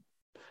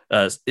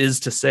is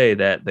to say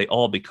that they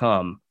all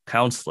become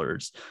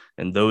counselors,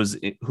 and those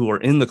who are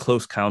in the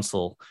close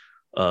counsel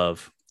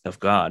of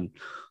God.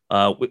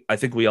 I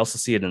think we also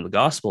see it in the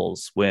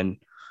Gospels when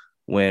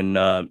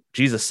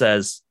Jesus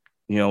says,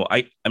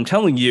 I'm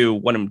telling you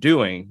what I'm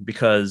doing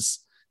because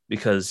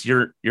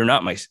you're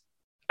not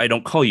I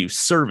don't call you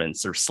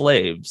servants or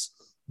slaves,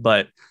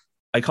 but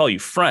I call you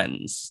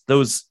friends.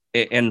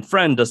 And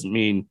friend doesn't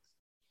mean,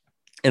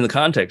 in the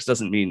context,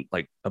 doesn't mean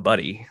like a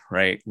buddy,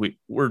 right?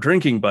 We're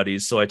drinking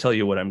buddies, so I tell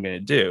you what I'm going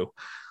to do.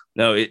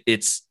 No,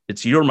 it's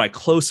you're my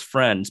close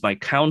friends, my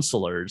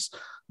counselors,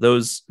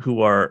 those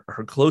who are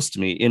close to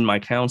me in my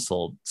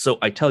counsel. So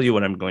I tell you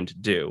what I'm going to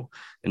do,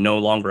 and no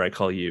longer I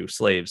call you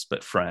slaves,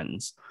 but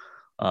friends.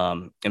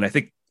 And I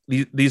think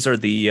these are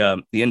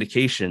the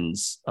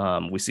indications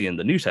we see in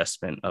the New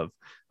Testament of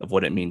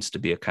what it means to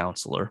be a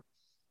counselor.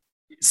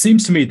 It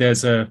seems to me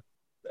there's a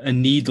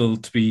needle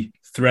to be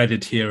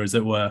threaded here, as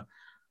it were.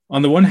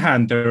 On the one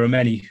hand, there are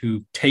many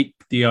who take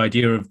the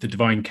idea of the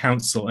divine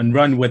council and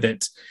run with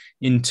it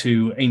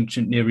into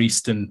ancient Near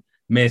Eastern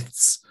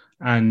myths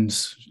and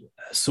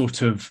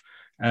sort of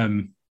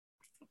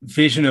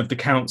vision of the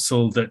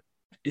council that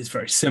is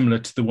very similar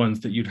to the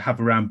ones that you'd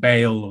have around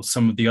Baal or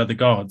some of the other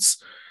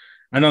gods.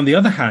 And on the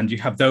other hand, you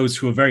have those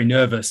who are very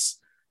nervous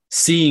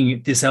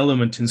seeing this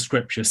element in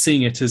scripture,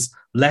 seeing it as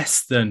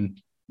less than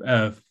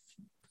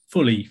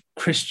fully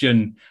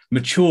Christian,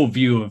 mature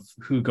view of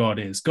who God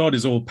is. God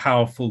is all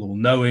powerful, all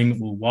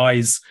knowing, all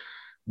wise.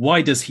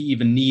 Why does he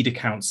even need a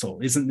council?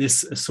 Isn't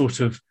this a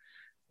sort of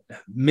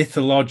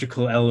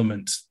mythological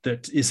element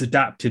that is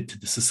adapted to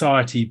the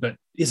society, but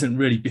isn't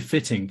really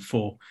befitting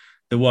for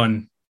the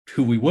one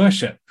who we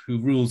worship, who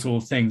rules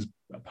all things,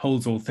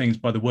 upholds all things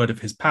by the word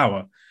of his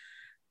power?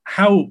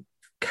 How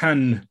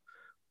can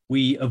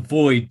we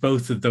avoid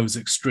both of those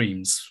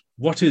extremes?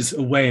 What is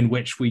a way in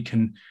which we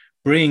can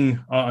bring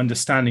our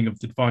understanding of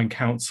the divine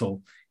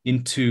council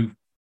into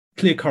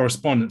clear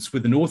correspondence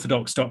with an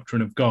orthodox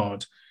doctrine of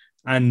God,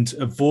 and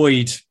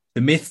avoid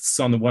the myths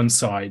on the one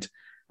side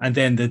and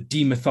then the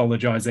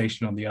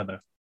demythologization on the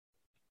other?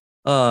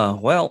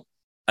 Well,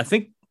 I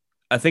think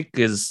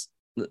is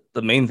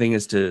the main thing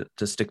is to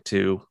stick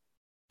to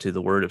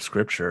the word of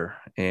Scripture,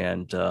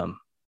 and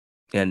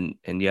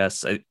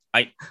yes,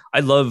 I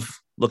love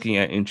looking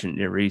at ancient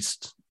Near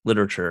East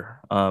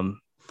literature,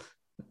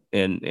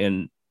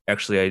 and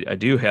actually I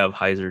do have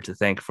Heiser to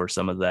thank for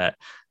some of that.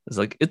 It's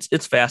like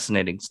it's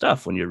fascinating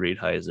stuff when you read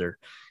Heiser,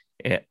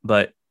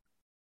 but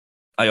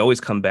I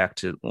always come back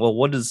to, well,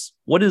 what is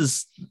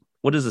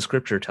the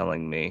Scripture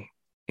telling me?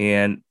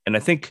 And I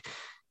think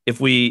if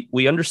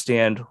we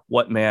understand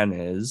what man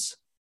is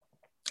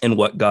and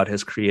what God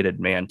has created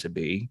man to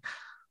be,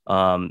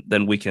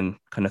 then we can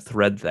kind of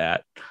thread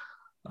that.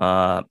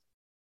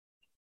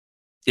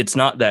 It's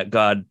not that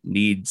God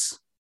needs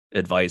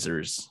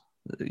advisors.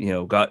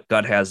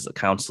 God has a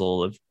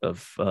council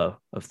of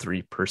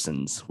three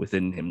persons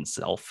within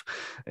himself,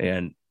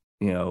 and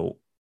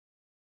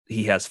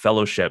he has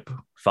fellowship,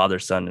 Father,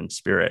 Son, and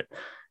Spirit,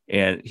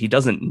 and he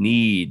doesn't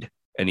need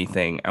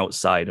anything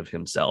outside of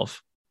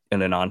himself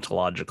in an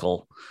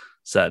ontological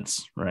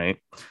sense, right?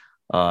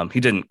 He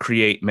didn't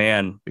create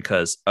man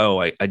because,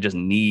 I just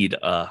need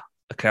a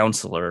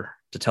counselor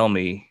to tell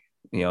me,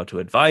 to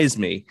advise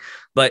me,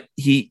 but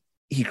he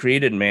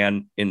created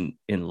man in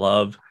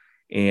love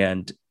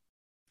and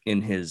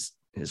in his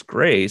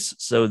grace,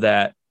 so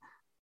that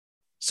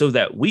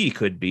we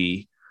could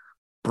be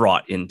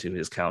brought into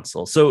his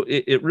counsel. So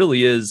it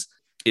really is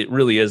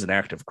an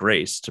act of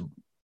grace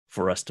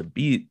for us to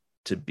be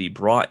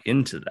brought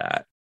into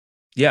that.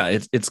 Yeah,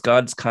 it's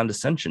God's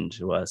condescension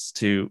to us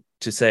to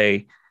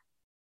say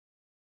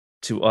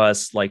to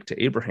us, like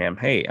to Abraham,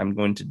 hey, I'm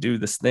going to do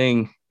this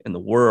thing in the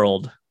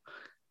world.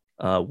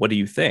 What do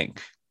you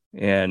think?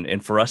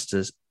 And for us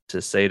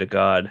to say to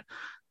God,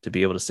 to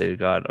be able to say to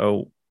God,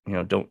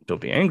 don't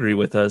be angry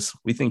with us.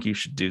 We think you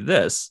should do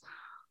this.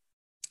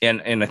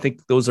 I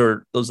think those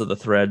are the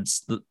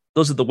threads.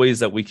 Those are the ways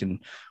that we can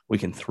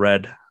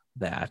thread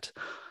that.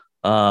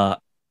 I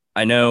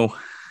know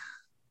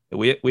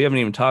we haven't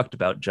even talked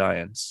about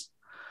giants.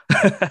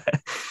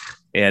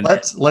 And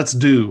let's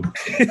do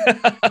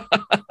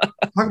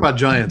talk about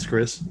giants,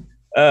 Chris.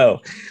 Oh,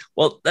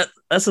 well,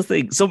 that's the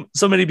thing.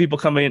 So many people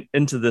coming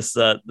into this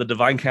the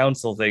divine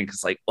council thing.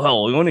 It's like,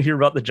 well, we want to hear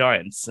about the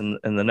giants and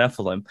the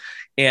Nephilim,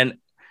 and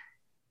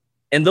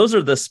those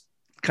are this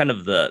kind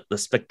of the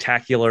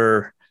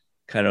spectacular,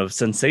 kind of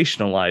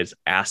sensationalized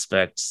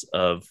aspects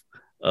of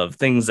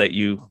things that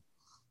you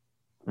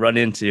run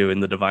into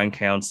in the divine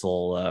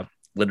council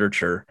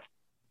literature,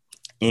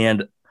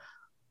 and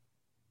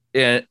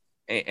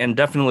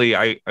definitely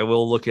I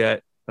will look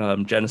at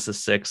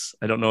Genesis 6.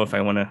 I don't know if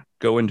I want to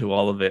go into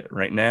all of it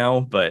right now,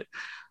 but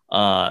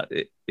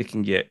we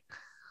can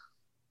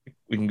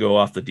go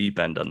off the deep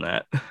end on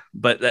that.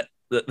 But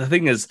the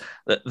thing is,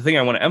 the thing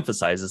I want to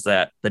emphasize is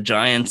that the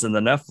giants and the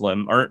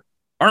Nephilim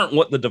aren't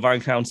what the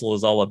divine council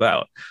is all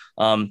about.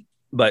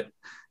 But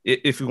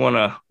if we want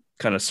to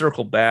kind of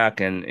circle back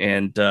and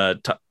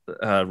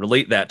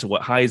relate that to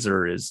what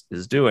Heiser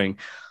is doing,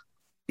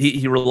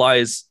 he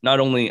relies not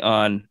only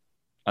on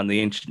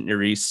the ancient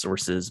Near East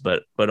sources,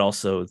 but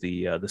also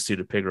the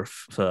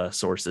pseudepigraph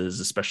sources,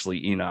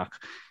 especially Enoch,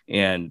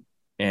 and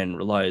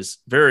relies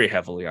very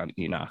heavily on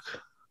Enoch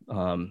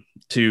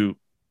to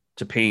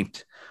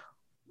paint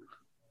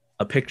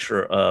a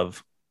picture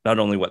of not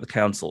only what the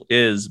council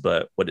is,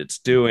 but what it's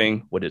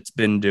doing, what it's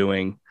been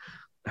doing,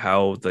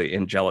 how the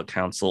angelic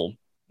council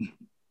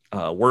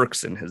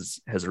works and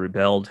has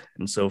rebelled,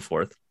 and so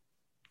forth.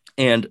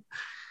 And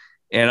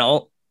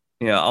I'll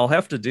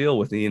have to deal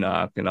with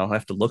Enoch, and I'll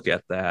have to look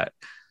at that,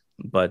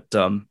 but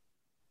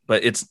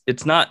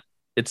it's not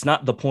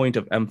the point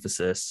of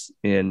emphasis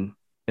in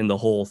the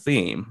whole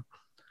theme,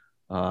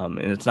 and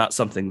it's not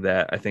something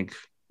that I think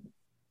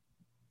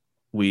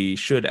we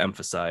should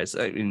emphasize.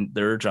 I mean,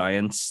 there are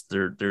giants.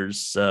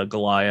 There's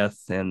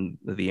Goliath and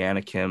the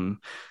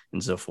Anakim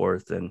and so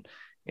forth, and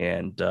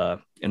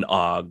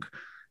Og,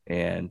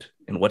 and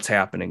what's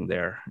happening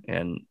there,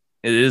 and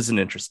it is an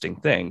interesting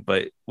thing,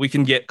 but we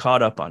can get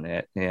caught up on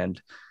it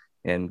and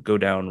go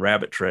down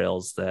rabbit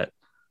trails that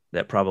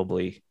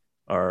probably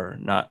are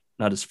not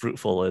as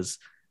fruitful as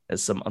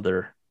some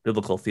other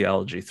biblical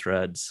theology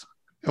threads.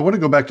 I want to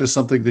go back to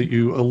something that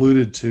you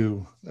alluded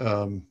to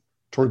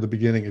toward the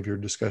beginning of your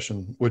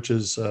discussion, which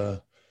is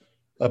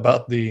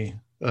about the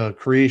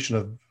creation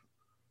of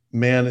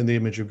man in the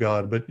image of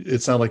God. But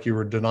it sounded like you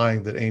were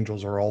denying that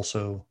angels are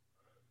also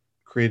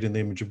created in the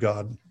image of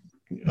God.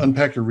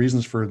 Unpack your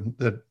reasons for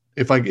that.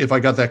 If I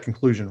got that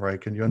conclusion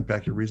right, can you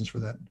unpack your reasons for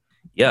that?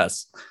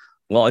 Yes.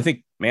 Well, I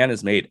think man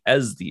is made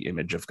as the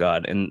image of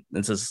God, and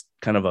this is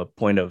kind of a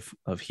point of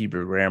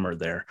Hebrew grammar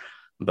there.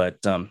 But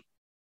I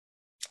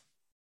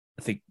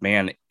think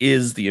man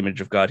is the image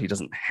of God. He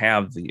doesn't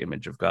have the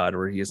image of God,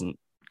 or he isn't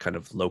kind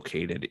of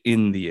located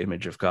in the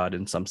image of God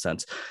in some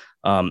sense.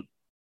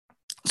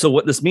 So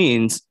what this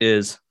means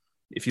is,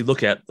 if you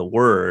look at the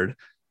word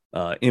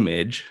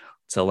image,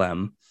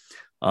 tselem,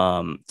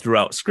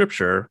 throughout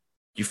Scripture,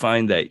 you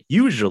find that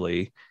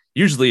usually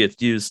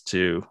it's used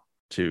to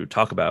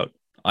talk about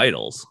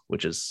idols,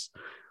 which is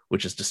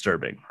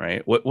disturbing,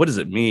 right? What does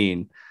it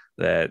mean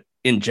that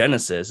in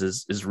Genesis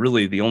is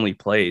really the only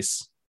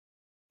place,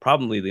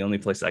 probably the only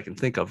place I can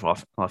think of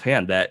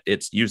offhand, that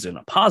it's used in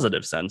a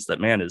positive sense, that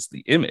man is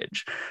the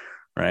image,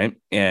 right?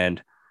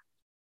 And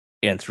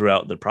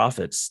throughout the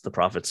prophets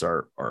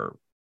are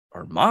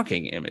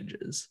mocking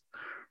images,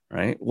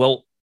 right?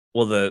 Well,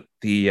 the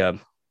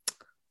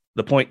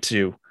point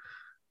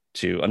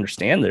to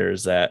understand there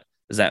is that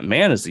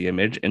man is the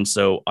image, and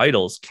so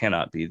idols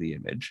cannot be the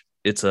image.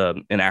 It's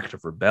an act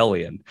of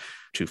rebellion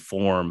to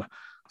form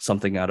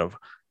something out of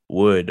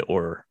wood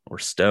or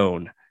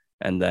stone,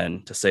 and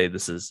then to say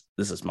this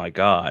is my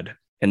God.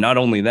 And not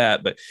only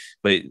that, but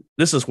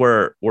this is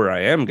where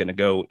I am going to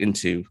go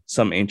into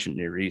some ancient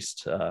Near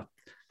East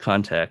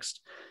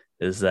context,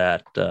 is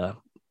that the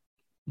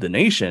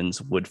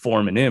nations would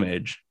form an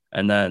image,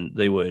 and then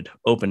they would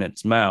open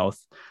its mouth.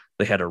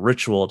 They had a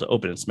ritual to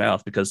open its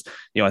mouth, because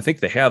I think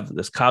they have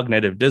this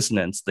cognitive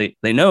dissonance.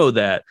 They know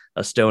that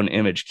a stone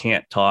image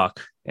can't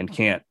talk and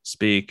can't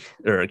speak,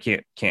 or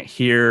can't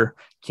hear,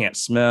 can't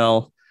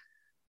smell,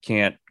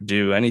 can't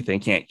do anything,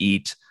 can't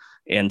eat.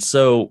 And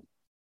so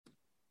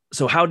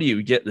how do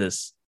you get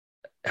this?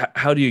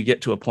 How do you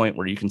get to a point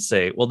where you can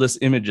say, well, this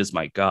image is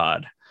my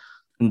God?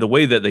 And the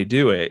way that they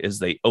do it is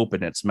they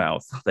open its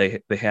mouth.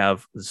 They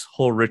have this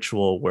whole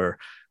ritual where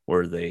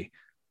they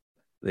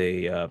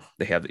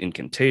have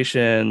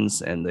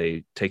incantations, and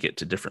they take it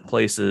to different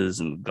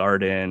places in the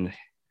garden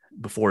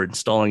before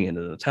installing it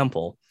into the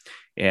temple.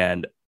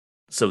 And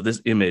so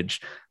this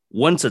image,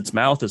 once its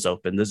mouth is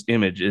open, this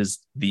image is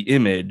the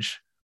image,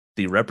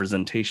 the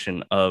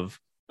representation of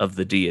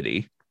the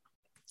deity,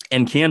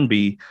 and can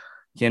be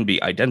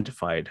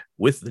identified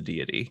with the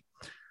deity.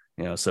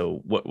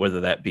 So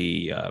whether that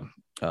be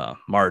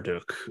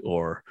Marduk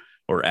or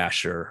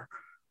Asher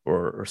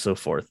or so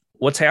forth.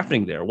 what's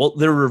happening there? Well,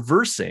 they're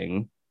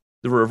reversing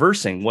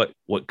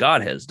what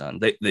God has done.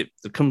 They're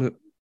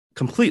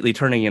completely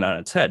turning it on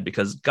its head,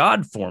 because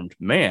God formed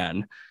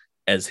man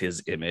as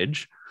his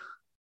image,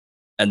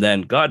 and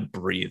then God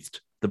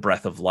breathed the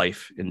breath of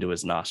life into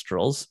his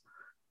nostrils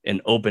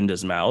and opened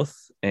his mouth.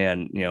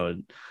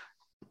 And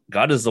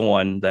God is the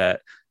one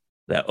that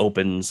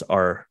opens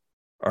our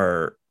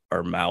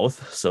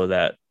mouth, so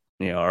that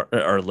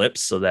our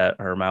lips, so that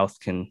our mouth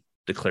can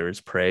declare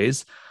his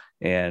praise,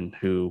 and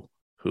who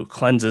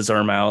cleanses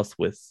our mouth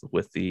with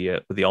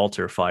the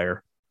altar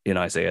fire in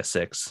Isaiah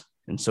 6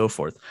 and so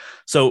forth.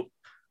 So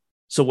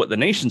what the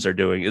nations are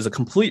doing is a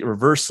complete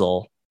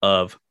reversal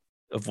of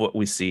what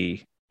we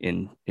see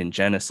in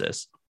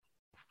Genesis.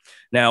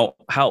 Now,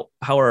 how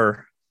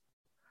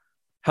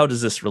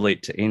does this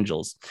relate to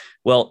angels?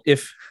 Well,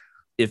 if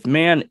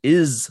man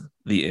is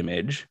the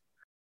image,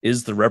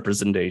 is the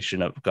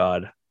representation of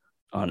God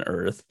on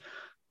earth,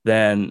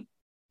 then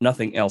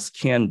nothing else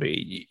can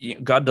be.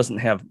 God doesn't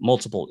have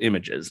multiple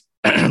images.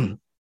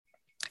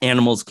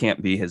 Animals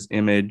can't be his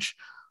image.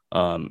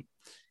 And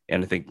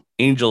I think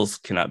angels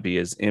cannot be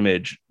his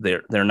image.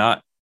 They're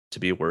not to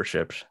be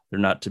worshipped. They're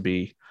not to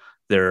be,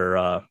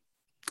 their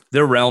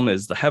realm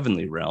is the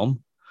heavenly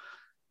realm.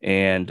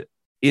 And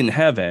in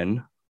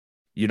heaven,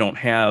 you don't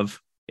have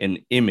an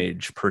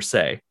image per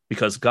se,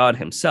 because God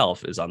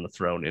himself is on the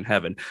throne in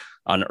heaven.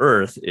 On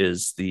earth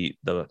is the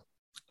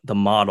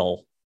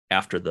model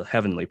after the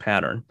heavenly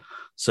pattern.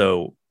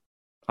 So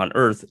on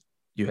earth,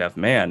 you have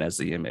man as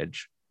the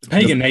image. The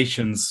pagan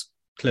nations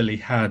clearly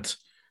had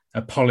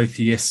a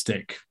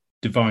polytheistic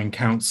divine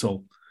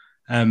council.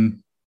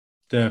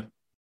 The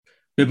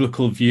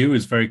biblical view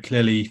is very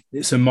clearly,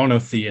 it's a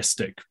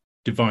monotheistic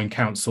divine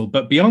council,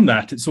 but beyond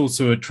that, it's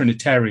also a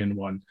Trinitarian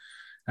one.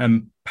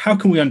 How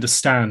can we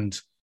understand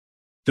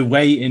the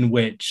way in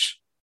which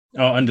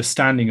our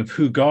understanding of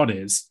who God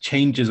is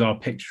changes our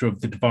picture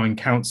of the divine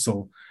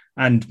council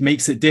and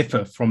makes it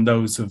differ from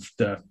those of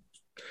the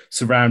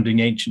surrounding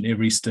ancient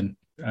Near Eastern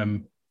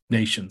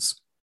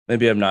nations?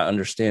 Maybe I'm not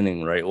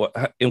understanding right.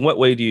 In what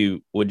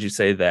way would you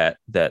say that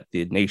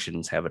the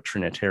nations have a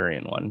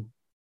Trinitarian one?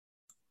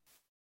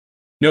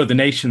 No, the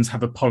nations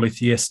have a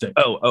polytheistic.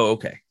 Oh,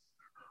 okay.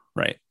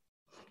 Right.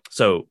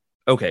 So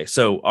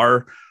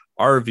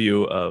our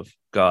view of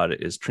God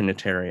is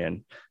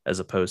Trinitarian, as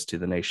opposed to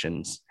the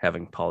nations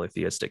having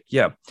polytheistic.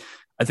 Yeah.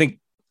 I think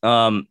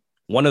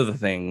one of the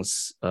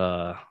things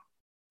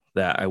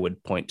that I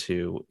would point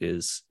to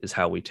is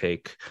how we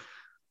take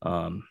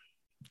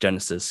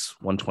Genesis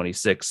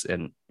 1:26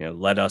 and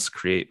let us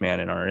create man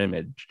in our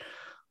image.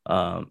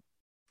 And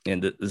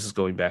this is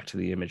going back to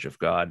the image of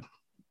God.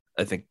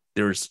 I think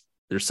there's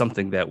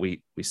something that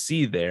we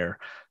see there,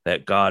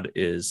 that God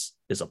is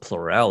a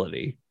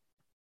plurality,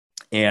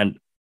 and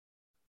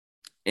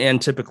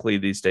typically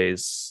these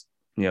days,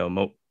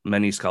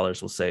 many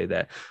scholars will say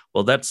that,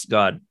 well, that's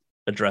God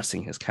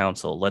addressing his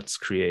council. Let's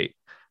create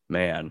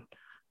man,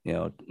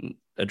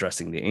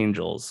 addressing the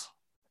angels,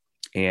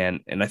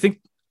 and I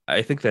think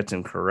that's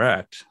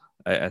incorrect.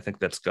 I think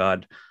that's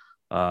God.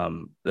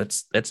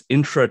 That's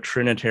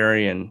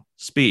intra-Trinitarian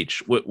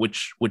speech,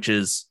 which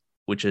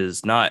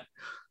is not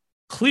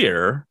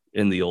clear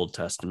in the Old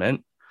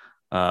Testament.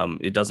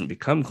 It doesn't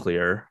become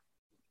clear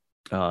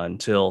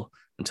until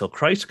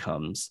Christ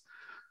comes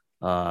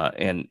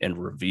and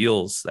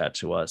reveals that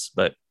to us.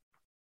 But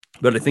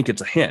I think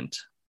it's a hint,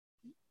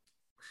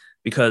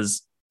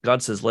 because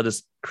God says, "Let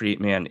us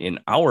create man in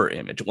our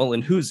image." Well,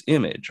 in whose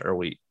image are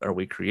we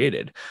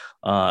created?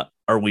 Are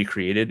we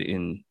created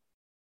in?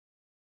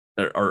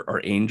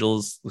 Are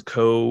angels the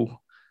co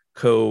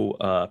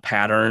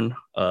pattern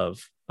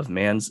of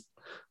man's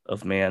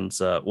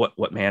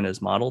what man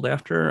is modeled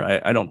after?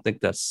 I don't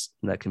think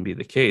that can be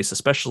the case,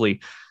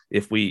 especially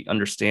if we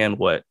understand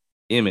what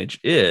image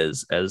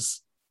is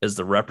as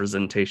the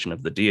representation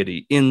of the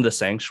deity in the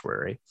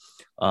sanctuary.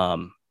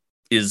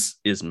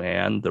 Is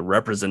man the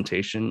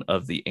representation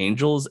of the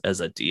angels as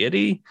a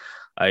deity?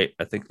 I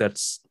think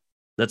that's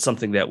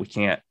something that we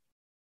can't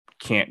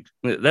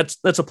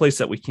that's a place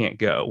that we can't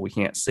go. We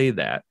can't say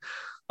that.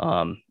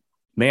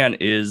 Man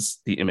is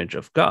the image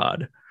of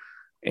God,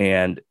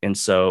 and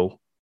so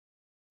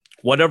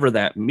whatever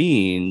that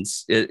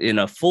means in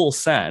a full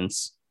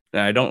sense,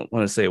 and I don't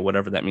want to say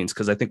whatever that means,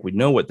 because I think we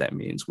know what that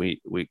means.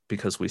 We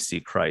because we see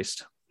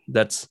Christ.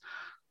 That's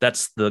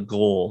the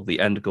goal, the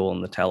end goal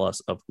in the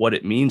telos of what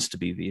it means to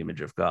be the image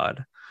of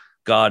God.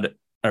 God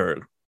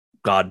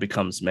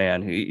becomes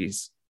man.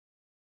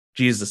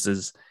 Jesus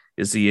is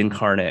the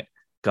incarnate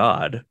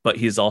God, but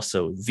he's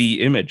also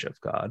the image of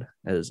God,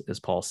 as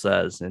Paul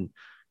says in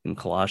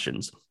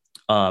Colossians.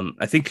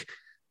 I think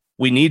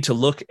we need to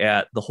look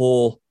at the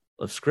whole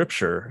of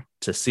Scripture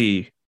to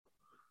see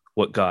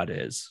what God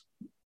is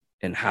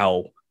and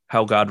how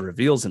God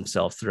reveals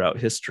himself throughout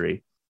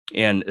history,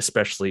 and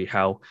especially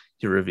how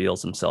he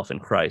reveals himself in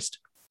Christ.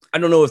 I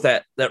don't know if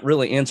that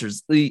really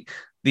answers the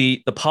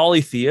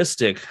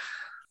polytheistic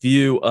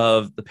view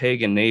of the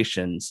pagan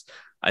nations.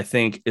 I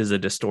think is a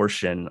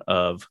distortion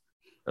of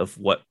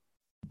what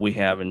we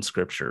have in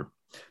Scripture.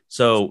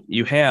 So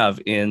you have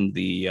in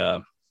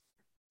the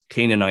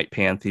Canaanite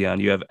pantheon,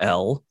 you have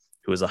El,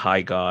 who is a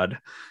high god,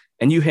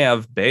 and you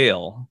have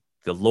Baal,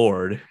 the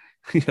Lord.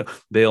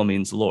 Baal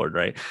means Lord,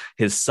 right?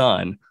 His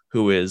son,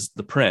 who is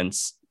the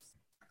prince,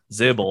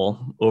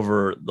 Zibul,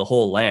 over the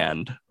whole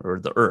land or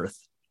the earth.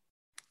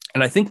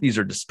 And I think these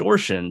are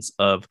distortions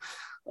of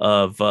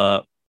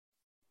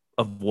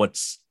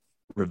what's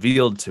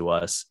revealed to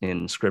us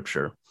in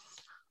Scripture.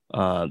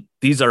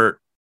 These are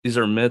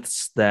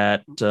myths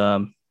that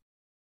can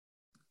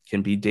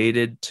be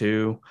dated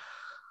to.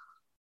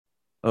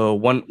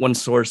 One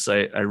source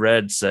I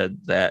read said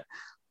that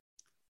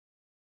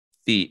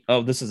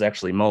this is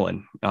actually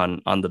Mullen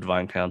on the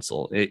Divine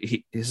Council.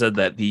 He said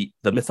that the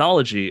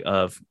mythology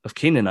of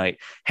Canaanite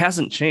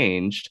hasn't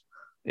changed.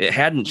 It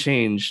hadn't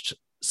changed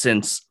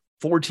since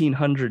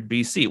 1400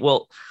 BC.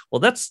 Well,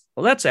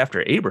 that's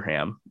after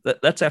Abraham.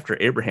 That's after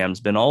Abraham's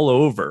been all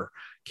over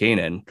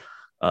Canaan,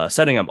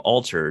 setting up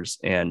altars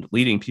and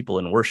leading people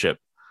in worship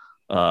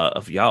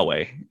of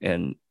Yahweh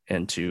and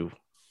to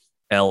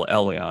El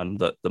Elyon,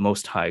 the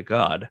Most High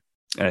God.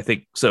 And I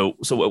think so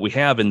what we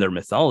have in their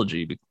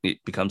mythology it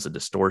becomes a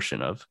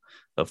distortion of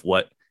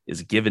what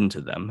is given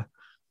to them.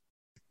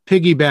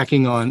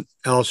 Piggybacking on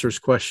Alistair's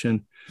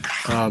question,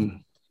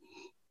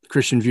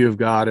 Christian view of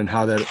God and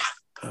how that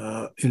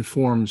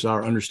informs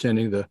our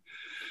understanding of the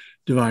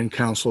Divine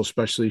Council,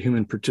 especially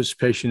human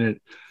participation in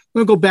it.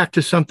 I'm going to go back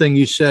to something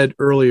you said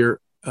earlier,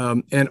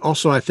 and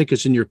also I think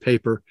it's in your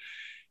paper,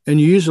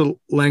 and you use a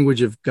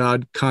language of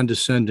God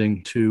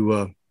condescending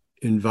to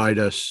invite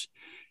us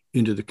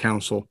into the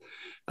council.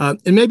 And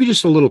maybe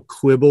just a little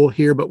quibble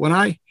here, but when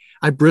I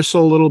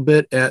bristle a little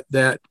bit at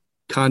that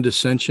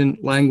condescension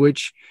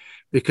language,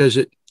 because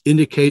it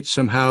indicates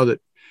somehow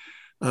that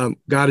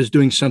God is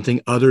doing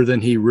something other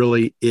than he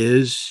really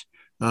is,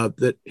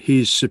 that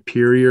he's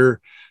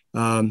superior,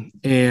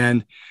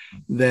 and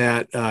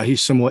that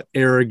he's somewhat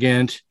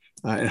arrogant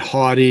and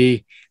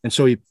haughty. And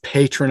so he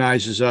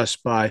patronizes us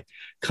by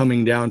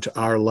coming down to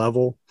our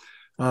level.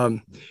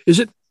 Is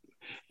it,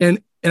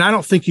 and I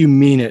don't think you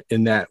mean it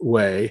in that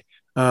way,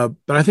 but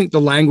I think the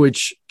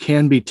language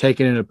can be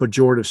taken in a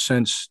pejorative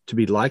sense to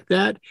be like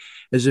that,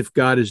 as if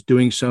God is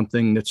doing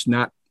something that's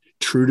not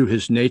true to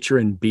his nature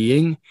and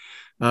being.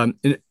 And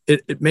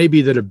it may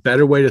be that a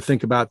better way to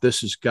think about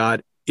this is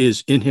God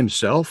is in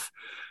himself,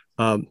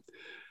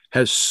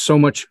 has so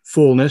much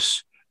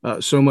fullness,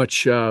 so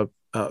much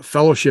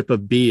fellowship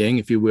of being,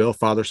 if you will,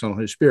 Father, Son,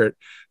 Holy Spirit,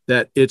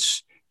 that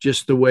it's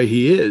just the way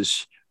he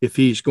is. If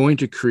he's going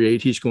to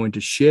create, he's going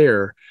to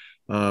share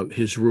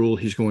his rule.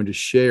 He's going to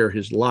share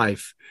his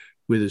life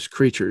with his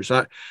creatures.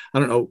 I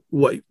don't know.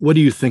 What do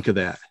you think of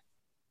that?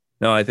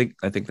 No, I think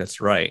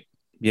that's right.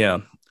 Yeah.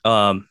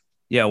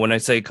 When I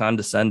say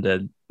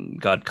condescended,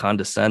 God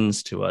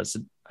condescends to us.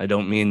 I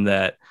don't mean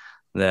that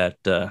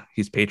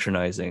he's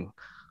patronizing.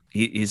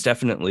 He's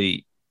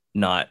definitely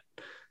not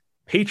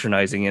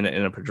patronizing in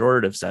a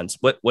pejorative sense.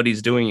 What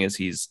he's doing is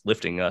he's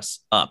lifting us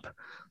up.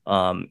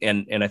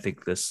 And I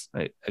think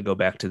I go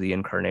back to the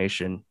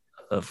incarnation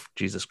of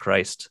Jesus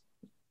Christ.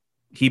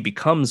 He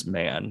becomes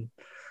man.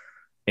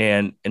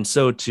 And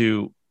so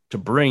to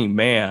bring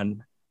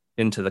man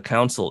into the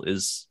council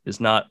is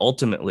not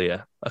ultimately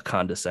a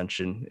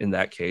condescension in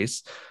that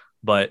case,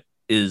 but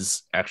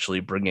is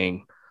actually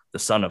bringing the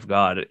Son of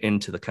God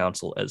into the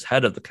council as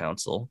head of the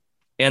council.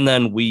 And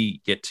then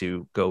we get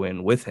to go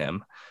in with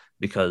him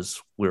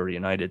because we're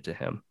united to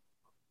him.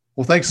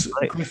 Well, thanks,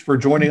 Chris, for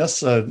joining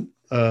us and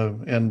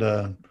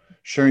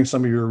sharing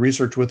some of your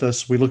research with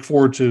us. We look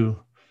forward to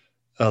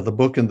the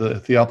book and the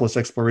Theopolis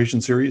Exploration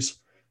Series,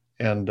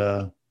 and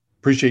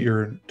appreciate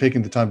your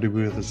taking the time to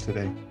be with us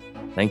today.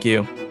 Thank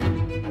you.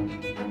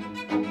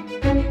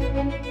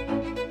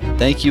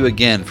 Thank you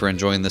again for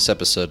enjoying this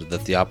episode of the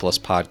Theopolis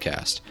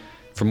Podcast.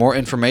 For more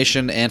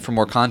information and for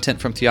more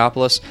content from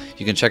Theopolis,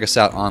 you can check us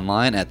out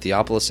online at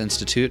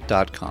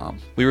theopolisinstitute.com.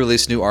 We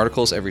release new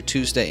articles every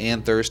Tuesday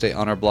and Thursday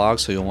on our blog,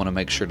 so you'll want to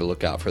make sure to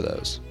look out for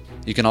those.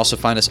 You can also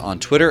find us on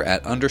Twitter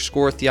at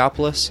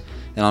 _Theopolis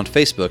and on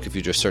Facebook if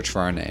you just search for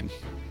our name.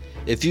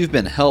 If you've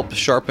been helped,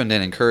 sharpened,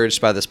 and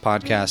encouraged by this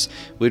podcast,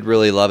 we'd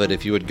really love it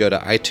if you would go to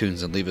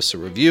iTunes and leave us a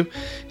review.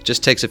 It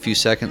just takes a few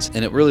seconds,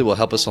 and it really will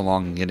help us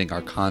along in getting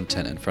our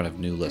content in front of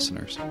new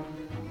listeners.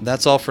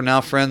 That's all for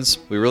now, friends.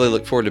 We really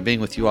look forward to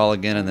being with you all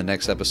again in the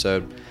next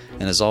episode.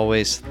 And as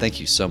always, thank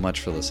you so much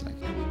for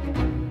listening.